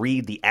actually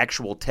read the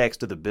actual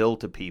text of the bill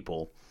to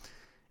people,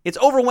 it's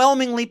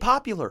overwhelmingly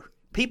popular.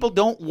 People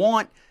don't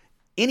want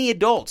any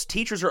adults,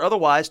 teachers or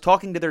otherwise,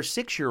 talking to their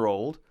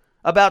 6-year-old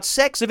about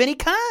sex of any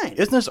kind.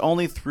 Isn't this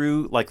only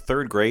through like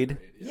third grade?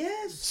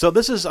 Yes. So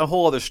this is a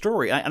whole other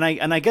story.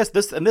 I guess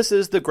this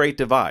is the great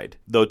divide,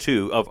 though,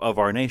 too, of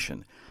our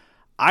nation.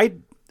 I've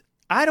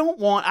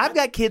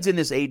got kids in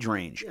this age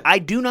range. I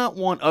do not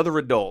want other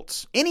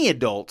adults, any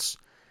adults,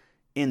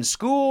 in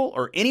school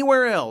or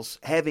anywhere else,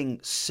 having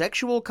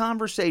sexual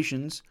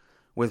conversations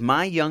with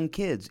my young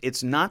kids.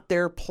 It's not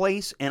their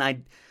place.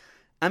 And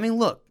I mean,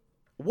 look,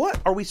 what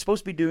are we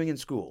supposed to be doing in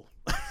school?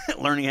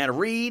 Learning how to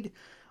read,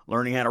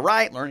 learning how to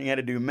write, learning how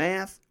to do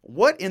math.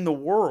 What in the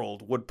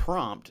world would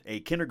prompt a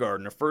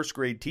kindergarten or first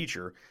grade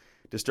teacher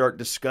to start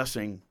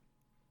discussing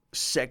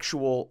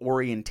sexual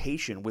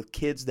orientation with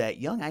kids that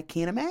young? I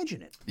can't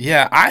imagine it.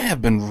 Yeah, I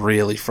have been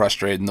really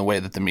frustrated in the way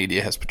that the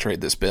media has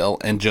portrayed this bill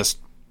and just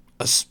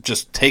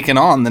taken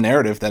on the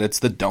narrative that it's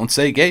the Don't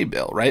Say Gay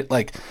bill, right?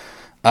 Like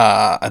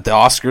at the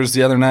Oscars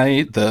the other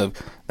night, them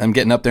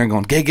getting up there and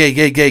going, gay, gay,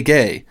 gay, gay,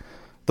 gay.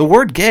 The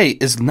word gay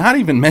is not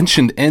even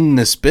mentioned in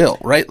this bill,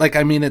 right? Like,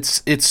 I mean,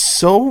 it's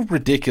so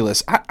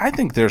ridiculous. I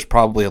think there's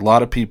probably a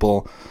lot of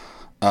people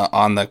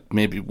on the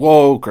maybe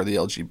woke or the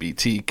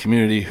LGBT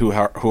community who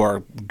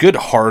are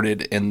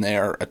good-hearted in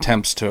their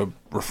attempts to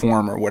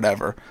reform or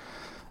whatever.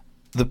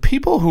 The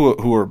people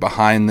who are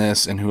behind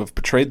this and who have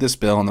portrayed this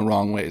bill in the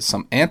wrong way,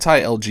 some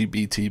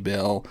anti-LGBT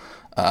bill,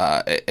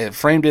 it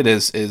framed it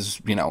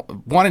as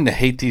wanting to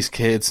hate these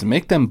kids, to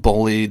make them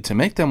bullied, to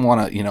make them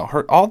want to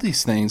hurt, all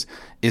these things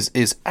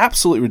is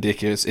absolutely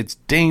ridiculous. It's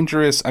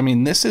dangerous. I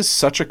mean, this is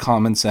such a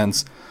common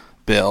sense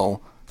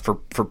bill for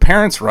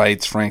parents'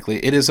 rights. Frankly,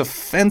 it is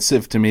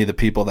offensive to me, the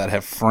people that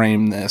have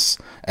framed this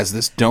as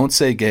this Don't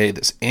Say Gay,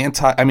 this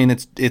anti. I mean,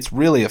 it's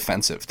really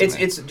offensive to me.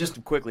 It's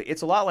just quickly.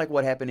 It's a lot like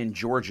what happened in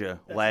Georgia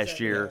last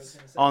year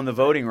on the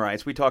voting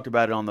rights. We talked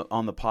about it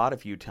on the pod a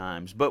few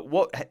times. But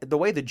the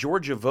way the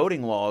Georgia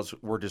voting laws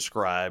were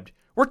described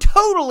were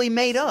totally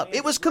made up.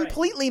 It was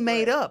completely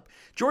made up.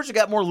 Georgia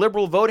got more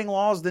liberal voting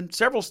laws than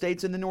several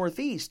states in the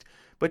Northeast.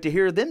 But to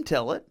hear them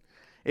tell it,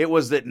 it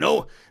was that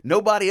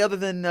nobody other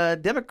than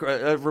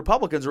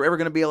Republicans are ever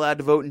going to be allowed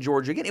to vote in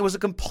Georgia again. It was a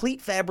complete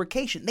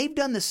fabrication. They've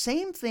done the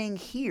same thing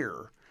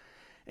here.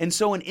 And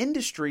so an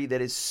industry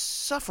that is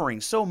suffering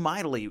so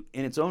mightily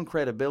in its own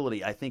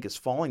credibility, I think, is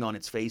falling on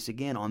its face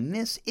again on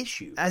this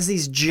issue. As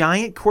these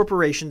giant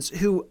corporations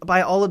who,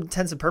 by all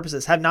intents and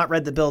purposes, have not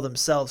read the bill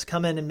themselves,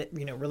 come in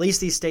and release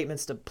these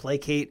statements to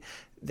placate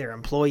their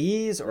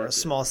employees or a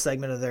small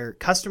segment of their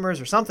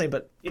customers or something,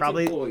 but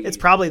It's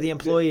probably the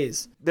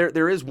employees.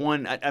 There is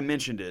one, I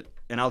mentioned it,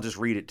 and I'll just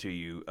read it to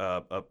you.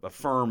 A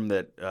firm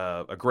that,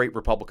 a great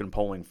Republican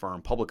polling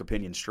firm, Public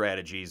Opinion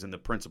Strategies, and the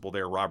principal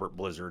there, Robert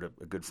Blizzard,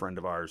 a good friend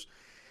of ours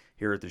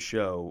here at the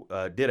show,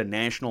 did a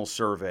national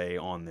survey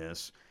on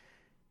this.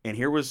 And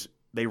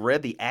they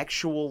read the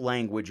actual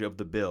language of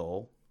the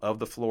bill, of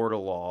the Florida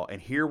law,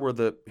 and here were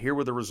the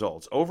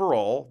results.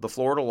 Overall, the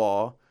Florida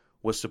law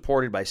was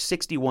supported by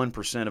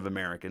 61% of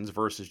Americans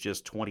versus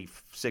just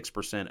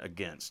 26%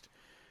 against.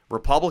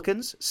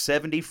 Republicans,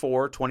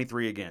 74,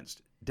 23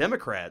 against.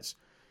 Democrats,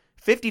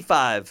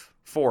 55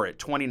 for it,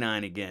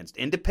 29 against.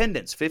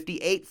 Independents,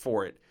 58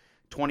 for it,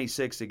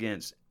 26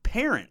 against.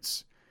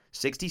 Parents,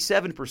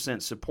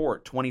 67%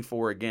 support,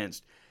 24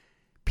 against.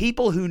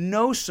 People who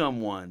know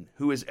someone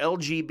who is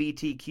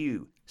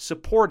LGBTQ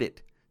support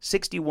it,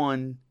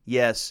 61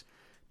 yes,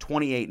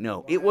 28 no.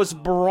 Wow. It was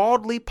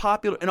broadly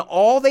popular, and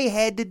all they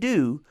had to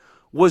do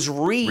was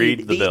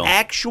read the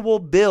actual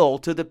bill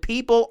to the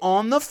people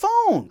on the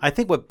phone. I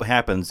think what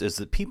happens is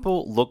that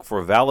people look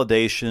for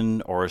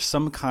validation or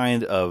some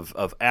kind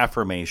of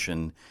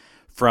affirmation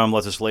from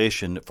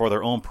legislation for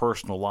their own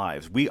personal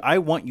lives. I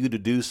want you to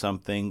do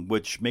something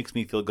which makes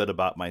me feel good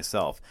about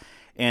myself.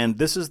 And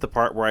this is the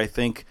part where I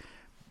think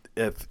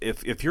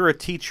if you're a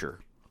teacher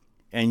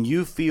and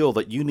you feel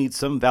that you need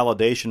some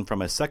validation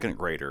from a second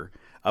grader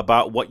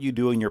about what you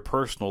do in your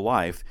personal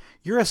life,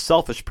 you're a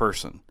selfish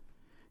person.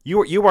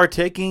 You are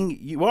taking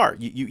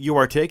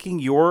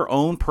your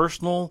own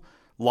personal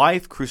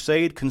life,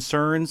 crusade,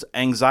 concerns,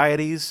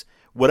 anxieties,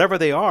 whatever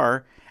they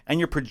are, and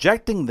you're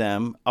projecting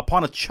them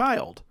upon a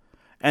child.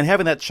 And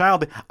having that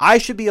child, I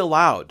should be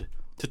allowed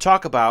to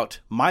talk about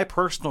my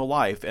personal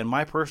life and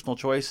my personal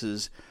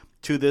choices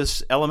to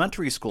this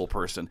elementary school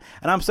person.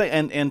 And I'm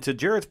saying, and to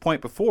Jared's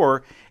point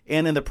before,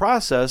 and in the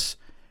process,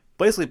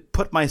 basically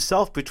put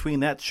myself between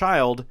that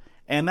child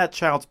and that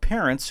child's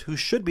parents, who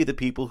should be the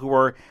people who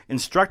are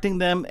instructing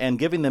them and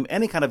giving them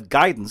any kind of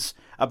guidance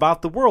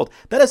about the world.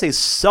 That is a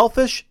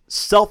selfish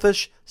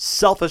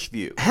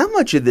view. How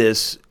much of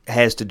this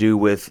has to do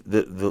with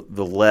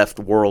the left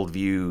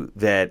worldview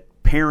that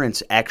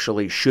parents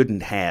actually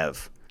shouldn't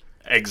have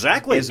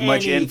exactly as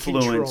much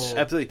influence control.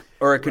 Absolutely.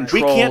 Or a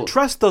control? We can't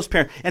trust those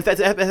parents. In fact,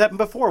 it has happened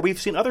before. We've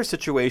seen other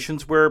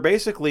situations where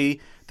basically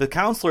the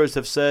counselors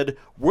have said,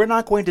 we're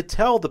not going to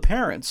tell the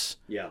parents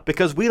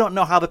because we don't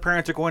know how the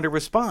parents are going to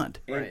respond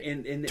to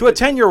a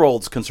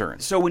 10-year-old's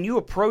concerns. So when you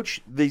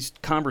approach these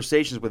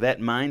conversations with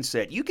that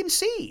mindset, you can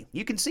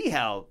see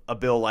how a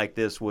bill like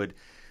this would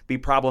be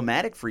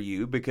problematic for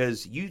you,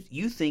 because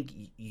you think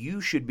you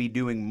should be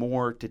doing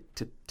more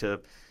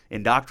to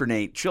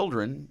indoctrinate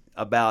children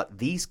about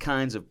these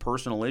kinds of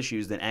personal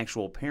issues than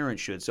actual parents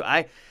should. So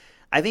I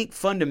think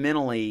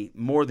fundamentally,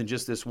 more than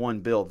just this one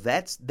bill,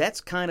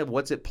 that's kind of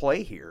what's at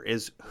play here,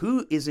 is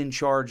who is in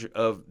charge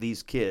of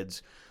these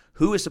kids,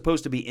 who is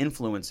supposed to be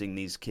influencing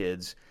these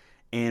kids.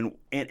 And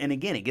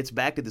again, it gets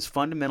back to this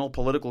fundamental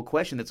political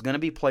question that's going to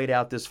be played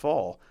out this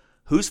fall.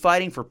 Who's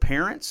fighting for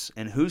parents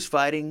and who's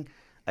fighting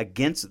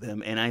against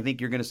them? And I think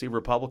you're going to see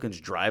Republicans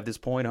drive this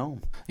point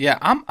home. Yeah,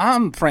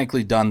 I'm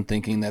frankly done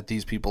thinking that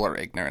these people are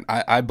ignorant.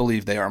 I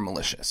believe they are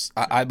malicious.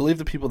 I believe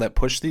the people that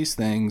push these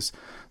things,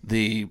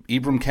 the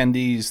Ibram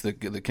Kendis,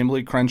 the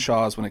Kimberly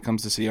Crenshaws when it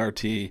comes to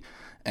CRT,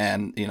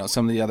 and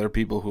some of the other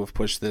people who have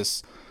pushed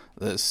this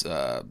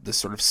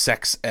sort of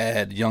sex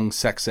ed, young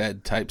sex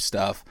ed type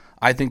stuff,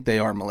 I think they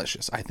are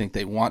malicious. I think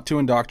they want to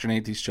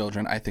indoctrinate these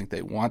children. I think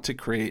they want to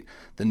create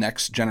the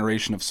next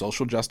generation of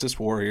social justice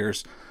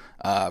warriors.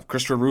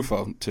 Christopher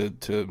Rufo, to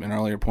an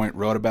earlier point,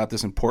 wrote about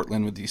this in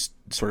Portland with these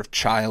sort of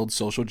child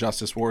social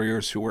justice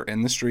warriors who were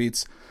in the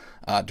streets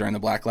during the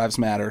Black Lives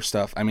Matter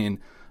stuff. I mean,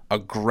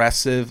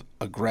 aggressive,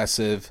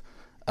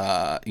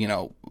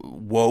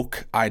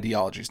 woke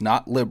ideologies,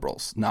 not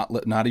liberals,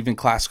 not even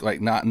classical,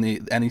 like not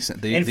in any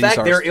sense. In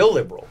fact, they're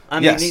illiberal.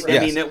 I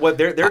mean, what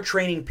they're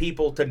training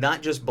people to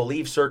not just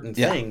believe certain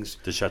things,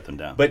 to shut them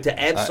down, but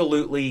to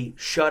absolutely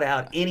shut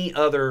out any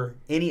other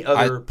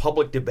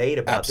public debate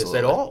about this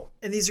at all.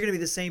 And these are going to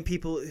be the same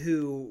people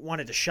who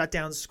wanted to shut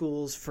down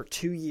schools for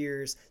 2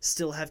 years,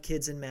 still have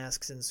kids in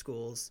masks in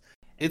schools.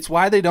 It's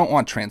why they don't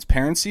want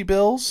transparency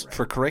bills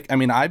for curriculum. I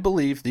mean, I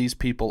believe these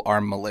people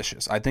are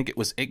malicious. I think it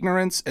was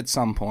ignorance at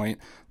some point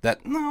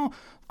that, no,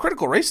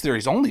 critical race theory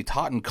is only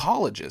taught in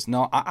colleges.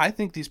 No, I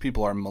think these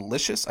people are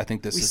malicious. I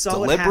think this is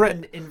deliberate. We saw what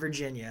happened in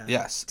Virginia.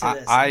 Yes.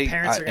 Parents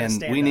are going to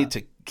stand we up. need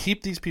to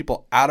keep these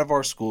people out of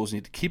our schools. We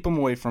need to keep them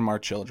away from our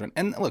children.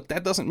 And look,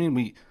 that doesn't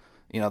mean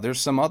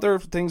there's some other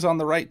things on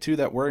the right too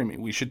that worry me.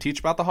 We should teach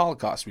about the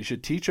Holocaust. We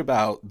should teach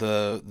about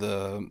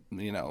the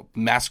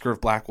massacre of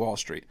Black Wall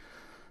Street.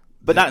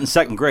 But not in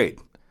second grade.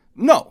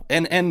 No,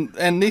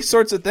 and these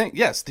sorts of things.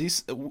 Yes,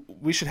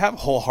 we should have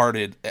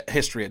wholehearted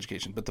history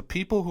education. But the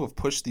people who have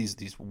pushed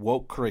these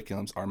woke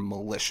curriculums are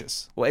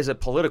malicious. Well, as a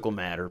political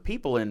matter,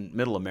 people in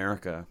Middle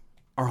America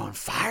are on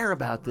fire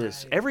about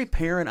this. Right. Every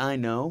parent I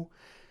know,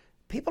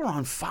 people are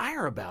on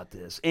fire about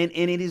this, and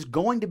it is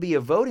going to be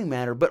a voting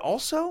matter. But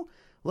also,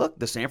 Look,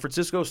 the San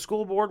Francisco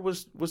School Board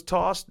was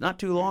tossed not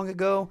too long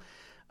ago.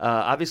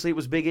 Obviously, it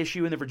was a big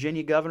issue in the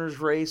Virginia governor's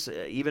race,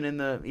 even in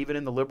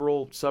the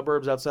liberal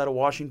suburbs outside of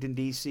Washington,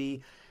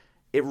 D.C.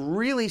 It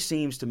really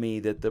seems to me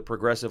that the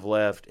progressive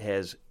left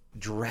has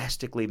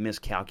drastically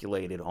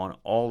miscalculated on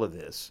all of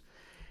this.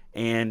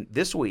 And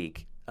this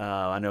week,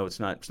 I know it's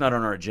not on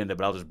our agenda,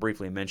 but I'll just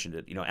briefly mention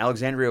it.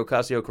 Alexandria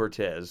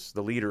Ocasio-Cortez,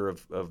 the leader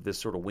of this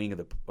sort of wing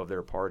of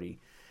their party,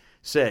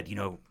 said,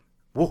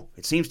 whoa,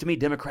 it seems to me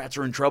Democrats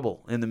are in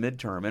trouble in the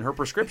midterm. And her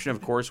prescription,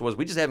 of course, was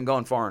we just haven't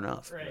gone far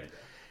enough. Right.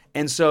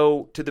 And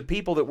so to the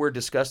people that we're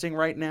discussing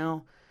right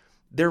now,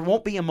 there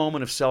won't be a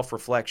moment of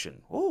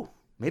self-reflection. Oh,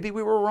 maybe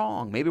we were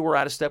wrong. Maybe we're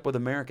out of step with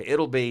America.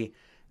 It'll be,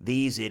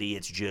 these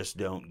idiots just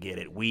don't get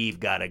it. We've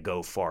got to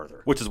go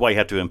farther. Which is why you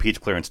have to impeach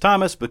Clarence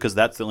Thomas, because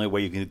that's the only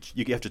way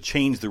you have to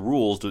change the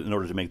rules in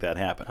order to make that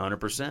happen.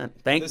 100%.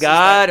 Thank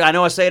God. I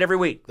know I say it every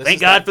week.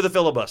 Thank God for the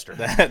filibuster.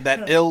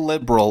 That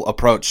illiberal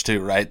approach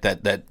too, right?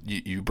 That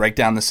you break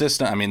down the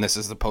system. I mean, this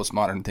is the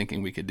postmodern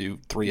thinking. We could do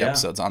 3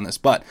 episodes on this,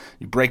 but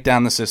you break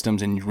down the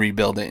systems and you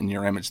rebuild it in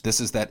your image. This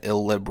is that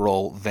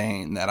illiberal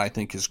vein that I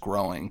think is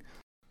growing.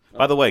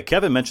 By the way,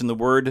 Kevin mentioned the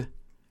word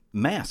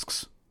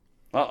masks.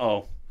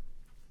 Uh-oh.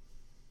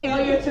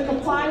 Failure to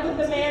comply with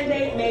the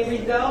mandate may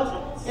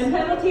result in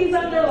penalties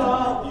under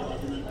law,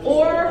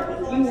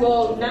 or you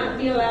will not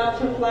be allowed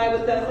to fly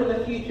with us in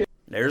the future.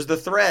 There's the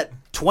threat.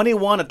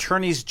 21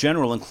 attorneys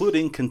general,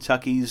 including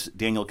Kentucky's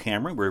Daniel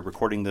Cameron. We're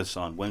recording this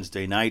on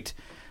Wednesday night,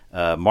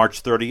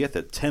 March 30th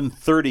at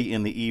 10:30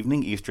 in the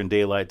evening, Eastern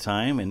Daylight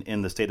Time,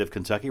 in the state of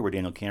Kentucky, where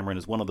Daniel Cameron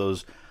is one of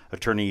those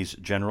attorneys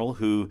general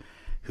who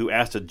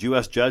asked a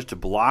U.S. judge to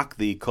block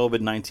the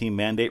COVID-19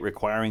 mandate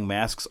requiring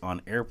masks on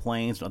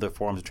airplanes and other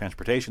forms of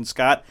transportation.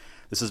 Scott,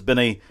 this has been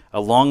a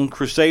long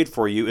crusade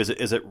for you.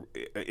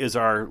 Is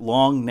our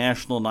long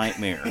national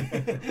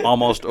nightmare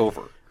almost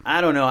over? I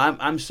don't know.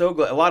 I'm so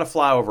glad. A lot of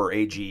flyover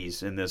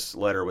AGs in this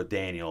letter with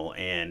Daniel,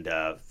 and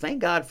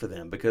thank God for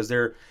them, because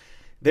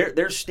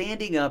they're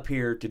standing up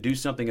here to do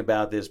something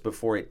about this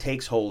before it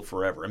takes hold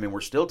forever. I mean,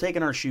 we're still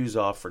taking our shoes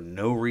off for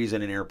no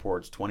reason in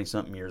airports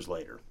 20-something years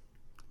later.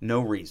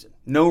 No reason.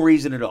 No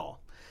reason at all.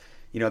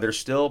 They're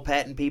still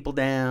patting people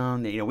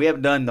down. We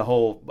haven't done the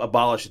whole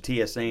abolish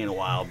the TSA in a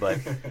while, but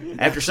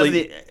after some of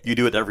the... You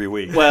do it every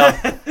week. Well,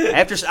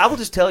 I will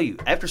just tell you,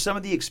 after some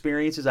of the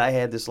experiences I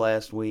had this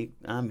last week,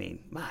 I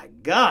mean, my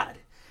God,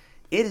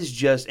 it is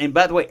just... And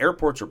by the way,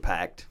 airports are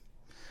packed.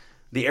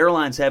 The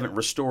airlines haven't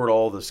restored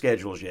all the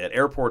schedules yet.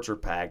 Airports are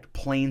packed.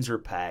 Planes are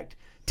packed.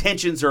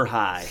 Tensions are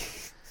high.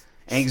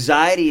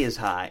 Anxiety is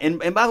high.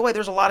 And by the way,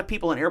 there's a lot of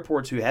people in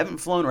airports who haven't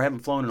flown or haven't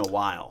flown in a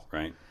while.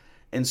 Right.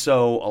 And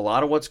so a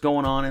lot of what's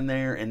going on in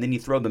there, and then you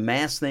throw the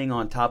mask thing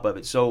on top of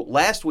it. So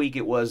last week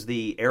it was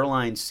the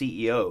airline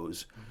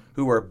CEOs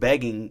who are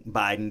begging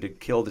Biden to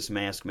kill this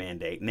mask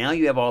mandate. Now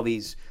you have all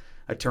these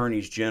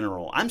attorneys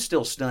general. I'm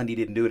still stunned he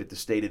didn't do it at the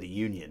State of the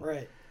Union.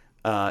 Right.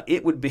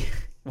 It would be...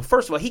 Well,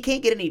 first of all, he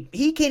can't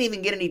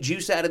even get any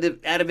juice out of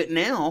it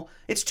now.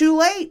 It's too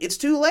late. It's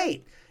too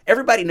late.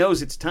 Everybody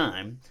knows it's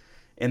time,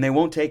 and they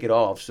won't take it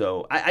off.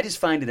 So I just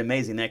find it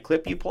amazing. That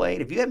clip you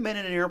played, if you haven't been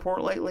in an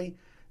airport lately,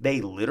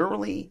 they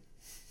literally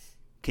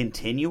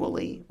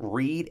continually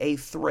read a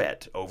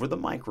threat over the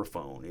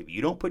microphone. If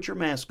you don't put your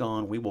mask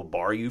on, we will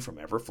bar you from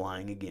ever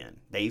flying again.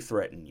 They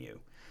threaten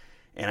you.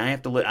 And I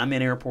have to I'm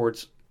in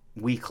airports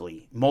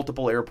weekly,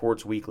 multiple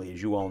airports weekly,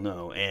 as you all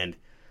know, and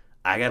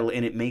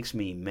and it makes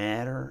me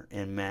madder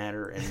and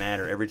madder and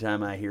madder every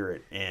time I hear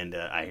it, and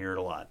I hear it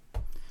a lot.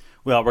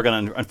 Well, we're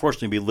going to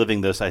unfortunately be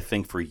living this, I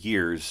think, for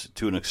years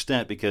to an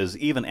extent, because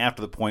even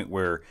after the point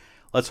where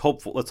let's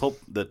hope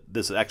that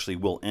this actually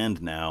will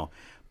end now,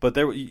 but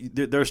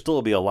there still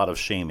will be a lot of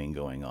shaming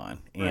going on,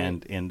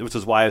 and which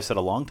is why I said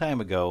a long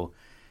time ago,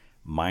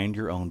 mind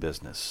your own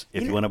business.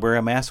 If you want to wear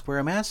a mask, wear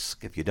a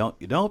mask. If you don't,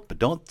 you don't. But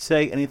don't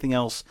say anything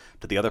else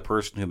to the other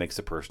person who makes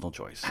the personal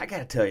choice. I got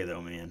to tell you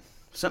though, man.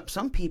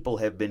 Some people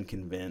have been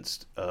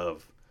convinced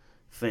of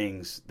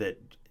things that,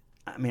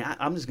 I mean,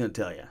 I'm just going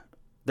to tell you.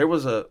 There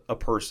was a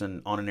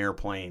person on an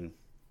airplane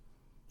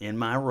in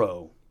my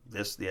row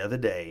the other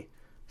day,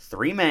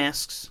 3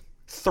 masks,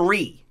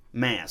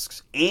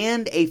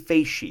 and a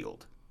face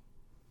shield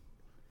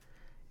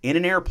in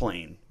an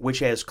airplane which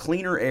has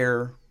cleaner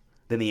air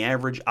than the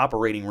average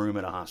operating room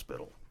at a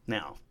hospital.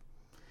 Now,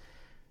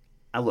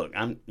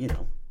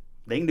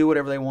 they can do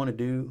whatever they want to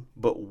do,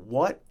 but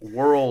what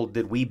world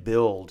did we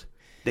build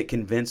that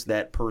convinced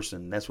that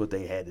person that's what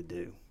they had to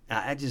do?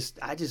 I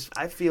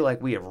feel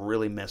like we have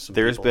really messed some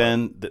people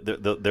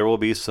up. There will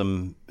be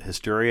some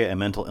hysteria and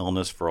mental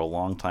illness for a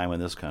long time in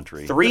this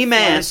country. 3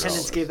 masks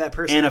attendants gave that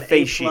person and a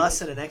face shield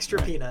and an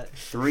extra peanut.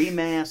 3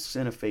 masks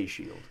and a face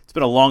shield. It's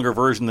been a longer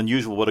version than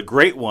usual, but a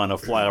great one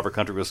of Flyover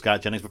Country with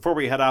Scott Jennings. Before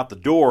we head out the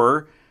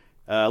door,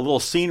 A little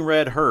scene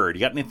read heard.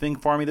 You got anything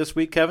for me this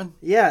week, Kevin?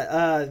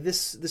 Yeah,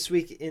 this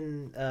week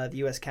in the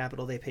U.S.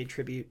 Capitol, they paid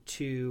tribute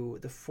to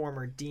the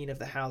former Dean of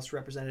the House,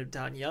 Representative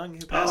Don Young,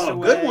 who passed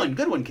away.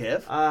 Good one,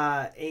 Kev.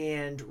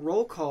 And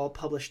Roll Call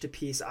published a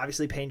piece,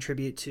 obviously paying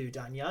tribute to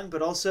Don Young,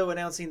 but also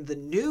announcing the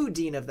new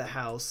Dean of the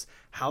House,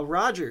 Hal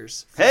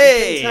Rogers.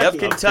 Of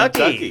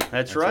Kentucky.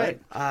 That's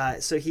right.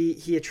 So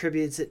he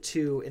attributes it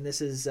to, and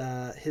this is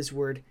his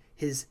word,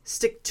 his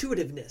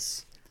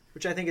stick-to-itiveness,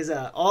 which I think is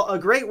a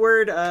great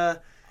word.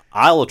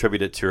 I'll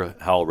attribute it to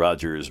Hal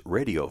Rogers'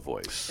 radio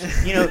voice.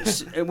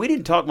 We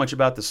didn't talk much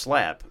about the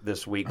slap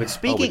this week, but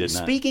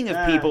speaking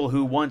of people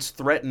who once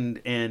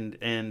threatened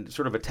and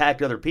sort of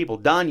attacked other people,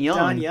 Don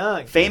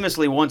Young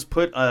famously once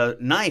put a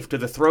knife to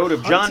the throat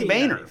of John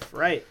Boehner.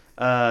 Right.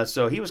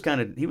 So he was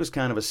kind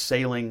of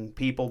assailing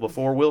people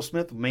before Will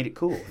Smith made it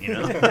cool.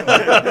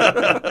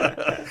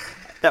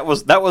 That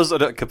was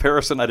a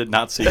comparison I did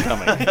not see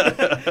coming.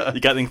 You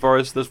got anything for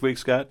us this week,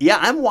 Scott? Yeah,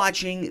 I'm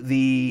watching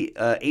the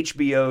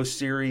HBO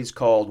series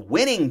called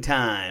Winning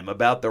Time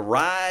about the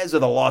rise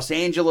of the Los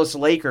Angeles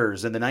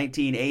Lakers in the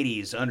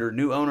 1980s under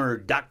new owner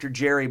Dr.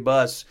 Jerry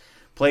Buss,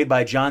 played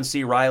by John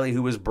C. Reilly,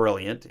 who was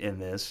brilliant in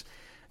this.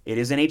 It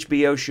is an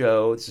HBO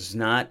show. This is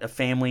not a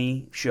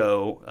family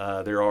show.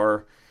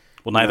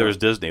 Well, neither is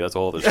Disney. That's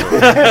all the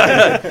story.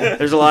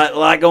 There's a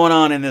lot going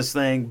on in this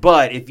thing.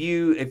 But if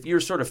you're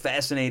sort of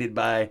fascinated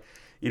by,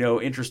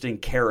 interesting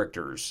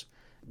characters,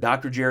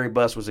 Dr. Jerry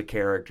Buss was a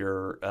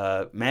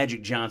character.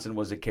 Magic Johnson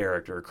was a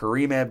character.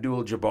 Kareem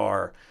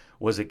Abdul-Jabbar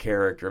was a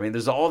character. I mean,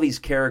 there's all these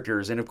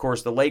characters, and of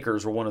course, the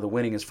Lakers were one of the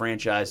winningest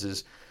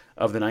franchises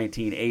of the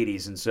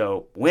 1980s. And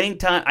so Winning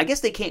Time, I guess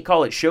they can't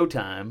call it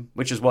Showtime,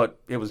 which is what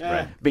it was,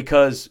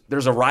 because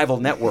there's a rival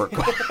network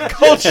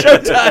called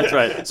Showtime. That's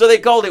right. So they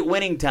called it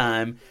Winning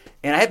Time.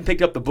 And I haven't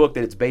picked up the book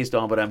that it's based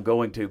on, but I'm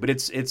going to. But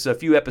it's a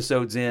few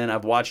episodes in.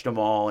 I've watched them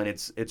all, and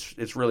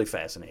it's really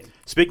fascinating.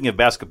 Speaking of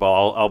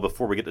basketball,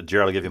 before we get to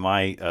Gerald, I'll give you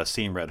my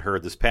Seen, Read,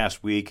 Heard. This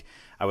past week,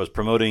 I was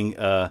promoting.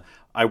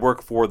 I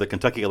work for the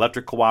Kentucky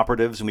Electric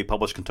Cooperatives, and we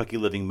publish Kentucky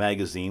Living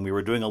magazine. We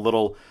were doing a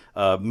little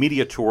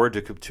media tour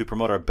to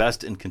promote our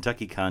Best in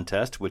Kentucky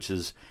contest, which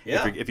is,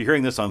 if you're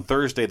hearing this on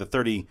Thursday, the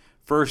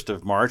 31st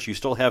of March, you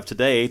still have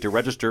today to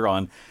register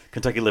on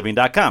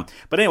KentuckyLiving.com.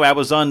 But anyway, I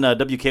was on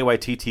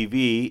WKYT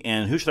TV,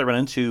 and who should I run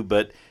into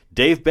but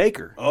Dave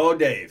Baker. Oh,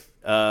 Dave.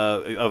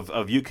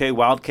 Of UK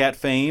Wildcat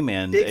fame.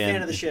 Big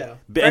fan of the show.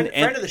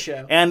 Friend of the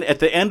show. And at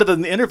the end of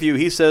the interview,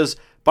 he says,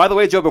 by the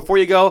way, Joe, before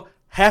you go,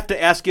 have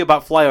to ask you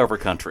about flyover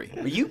country.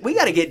 We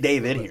got to get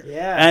Dave in here.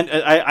 Yeah. And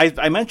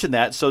I mentioned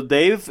that. So,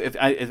 Dave,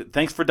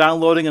 thanks for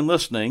downloading and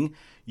listening.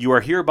 You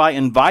are hereby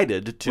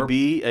invited to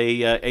be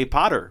a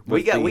Potter.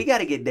 We got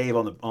to get Dave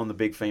on the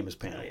big famous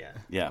panel.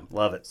 Yeah,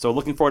 love it. So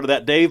looking forward to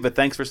that, Dave. But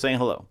thanks for saying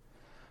hello.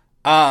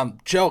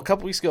 Joe, a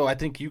couple weeks ago, I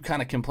think you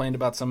kind of complained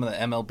about some of the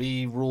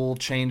MLB rule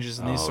changes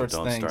and these sorts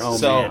of things.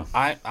 So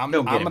I'm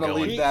going to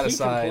leave that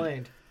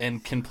aside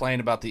and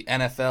complain about the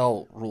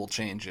NFL rule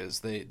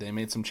changes. They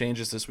made some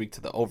changes this week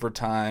to the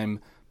overtime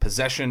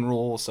possession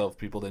rule. So if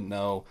people didn't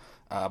know,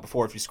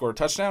 before, if you scored a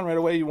touchdown right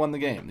away, you won the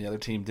game. The other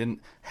team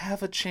didn't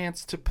have a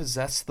chance to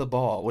possess the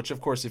ball, which,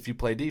 of course, if you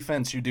play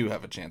defense, you do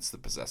have a chance to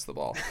possess the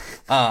ball.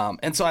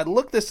 And so I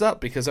looked this up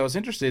because I was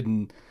interested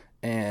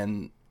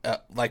in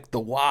like the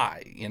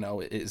why.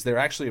 Is there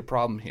actually a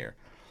problem here?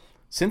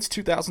 Since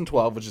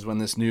 2012, which is when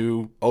this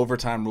new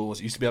overtime rule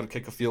was, you used to be able to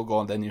kick a field goal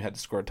and then you had to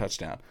score a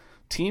touchdown.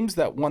 Teams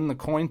that won the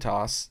coin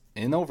toss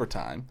in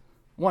overtime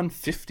won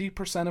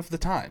 50% of the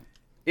time.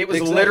 It was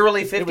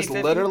literally 50-50? It was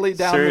literally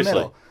down the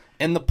middle.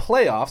 In the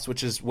playoffs,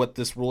 which is what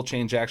this rule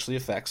change actually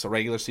affects, so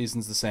regular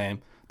season's the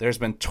same, there's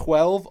been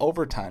 12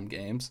 overtime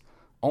games.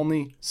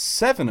 Only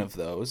 7 of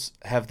those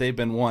have they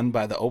been won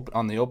by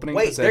on the opening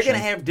possession. Wait, they're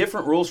going to have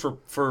different rules for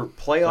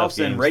playoffs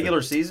than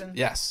regular season?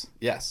 Yes.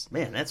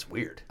 Man, that's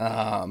weird.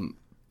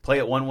 Play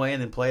it one way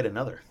and then play it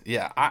another.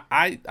 Yeah,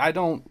 I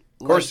don't...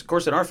 Of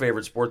course, in our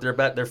favorite sport,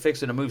 they're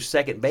fixing to move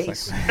second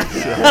base.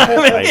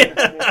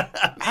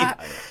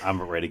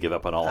 I'm ready to give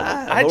up on all of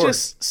it. I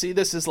just see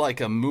this as like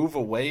a move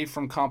away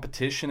from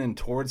competition and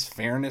towards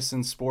fairness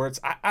in sports.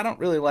 I don't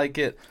really like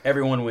it.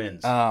 Everyone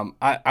wins. I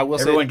will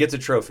say everyone gets a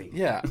trophy.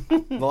 Yeah.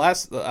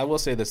 I will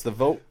say this: the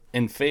vote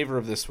in favor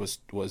of this was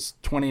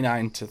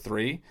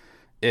 29-3.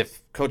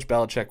 If Coach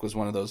Belichick was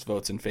one of those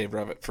votes in favor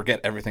of it,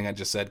 forget everything I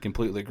just said.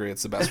 Completely agree.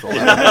 It's the best rule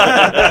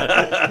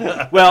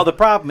ever. Well, the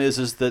problem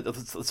is that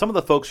some of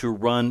the folks who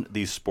run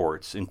these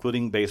sports,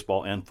 including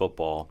baseball and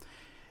football,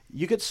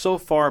 you get so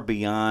far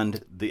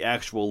beyond the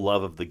actual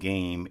love of the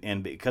game,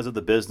 and because of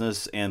the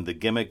business and the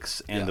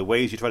gimmicks and the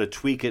ways you try to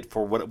tweak it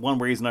for one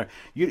reason or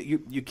another,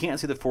 you can't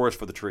see the forest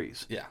for the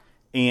trees. Yeah.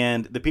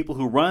 And the people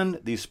who run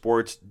these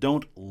sports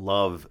don't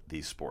love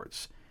these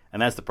sports,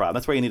 and that's the problem.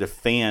 That's why you need a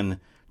fan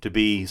to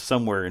be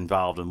somewhere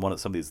involved in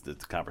some of these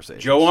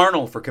conversations. Joe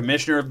Arnold for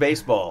commissioner of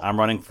baseball. I'm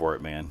running for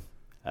it, man.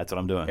 That's what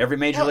I'm doing. Every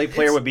major league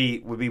player would be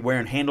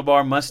wearing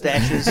handlebar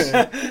mustaches,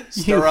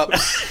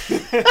 stirrups,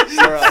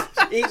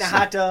 eating a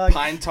hot dog.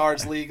 Pine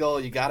tar's legal.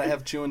 You got to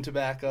have chewing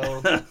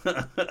tobacco.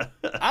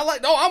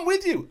 I'm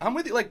with you.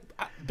 Like,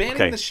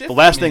 banning the shift. The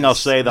last thing I'll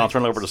say, then I'll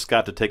turn it over to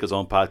Scott to take his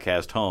own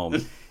podcast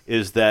home,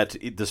 is that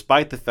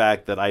despite the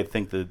fact that I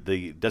think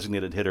the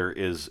designated hitter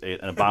is an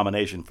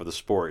abomination for the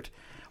sport,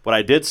 what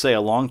I did say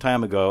a long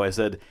time ago, I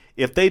said,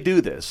 if they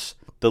do this,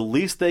 the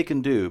least they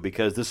can do,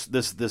 because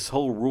this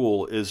whole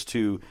rule is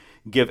to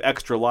give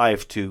extra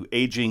life to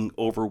aging,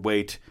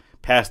 overweight,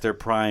 past their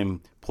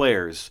prime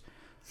players.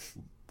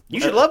 You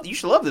should love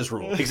this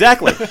rule.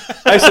 Exactly.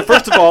 I said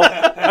first of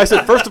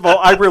all,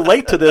 I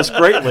relate to this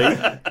greatly,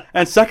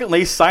 and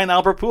secondly, sign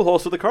Albert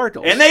Pujols to the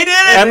Cardinals. And they did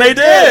it. And they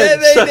did.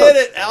 They did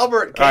it.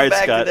 Albert came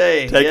back Scott,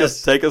 today.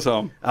 Take us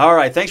home. All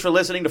right. Thanks for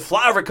listening to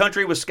Flyover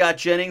Country with Scott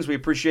Jennings. We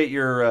appreciate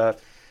your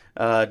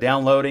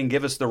downloading.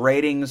 Give us the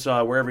ratings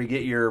wherever you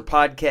get your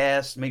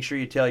podcasts. Make sure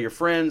you tell your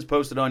friends.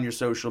 Post it on your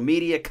social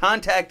media.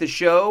 Contact the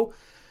show.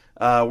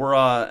 We're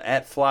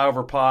at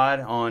Flyover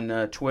Pod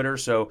on Twitter.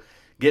 So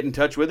get in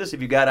touch with us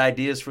if you got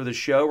ideas for the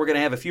show. We're going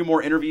to have a few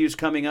more interviews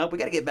coming up. We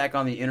got to get back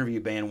on the interview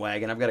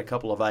bandwagon. I've got a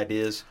couple of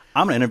ideas.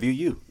 I'm going to interview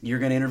you. You're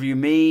going to interview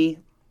me,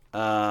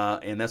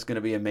 and that's going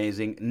to be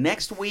amazing.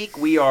 Next week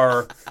we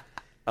are.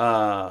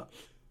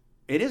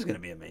 It is going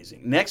to be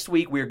amazing. Next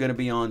week we are going to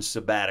be on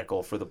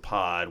sabbatical for the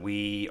pod.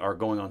 We are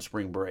going on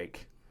spring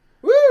break.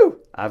 Woo!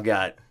 I've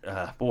got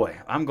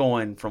I'm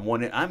going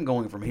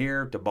from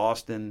here to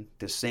Boston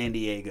to San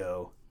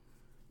Diego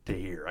to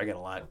here. I got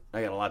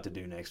a lot to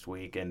do next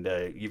week, and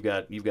you've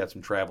got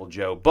some travel,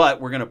 Joe. But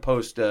we're going to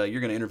post. You're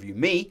going to interview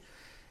me,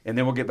 and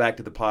then we'll get back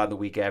to the pod the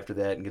week after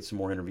that and get some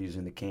more interviews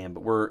in the can.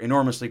 But we're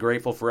enormously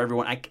grateful for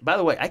everyone. By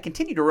the way, I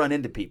continue to run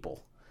into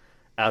people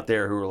out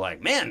there who are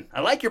like, "Man, I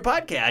like your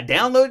podcast. I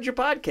downloaded your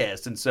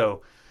podcast," and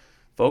so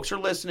folks are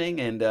listening,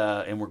 and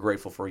we're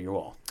grateful for you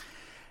all.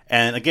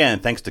 And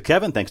again, thanks to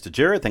Kevin, thanks to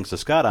Jared, thanks to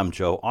Scott. I'm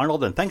Joe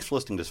Arnold, and thanks for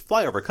listening to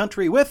Flyover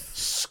Country with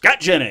Scott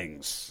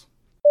Jennings.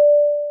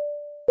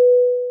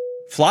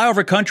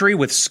 Flyover Country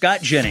with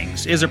Scott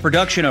Jennings is a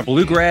production of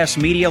Bluegrass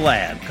Media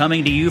Lab,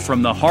 coming to you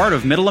from the heart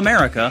of Middle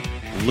America,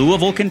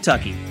 Louisville,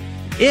 Kentucky.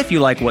 If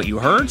you like what you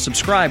heard,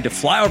 subscribe to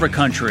Flyover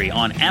Country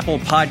on Apple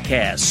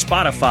Podcasts,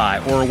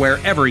 Spotify, or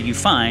wherever you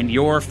find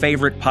your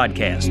favorite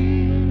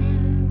podcast.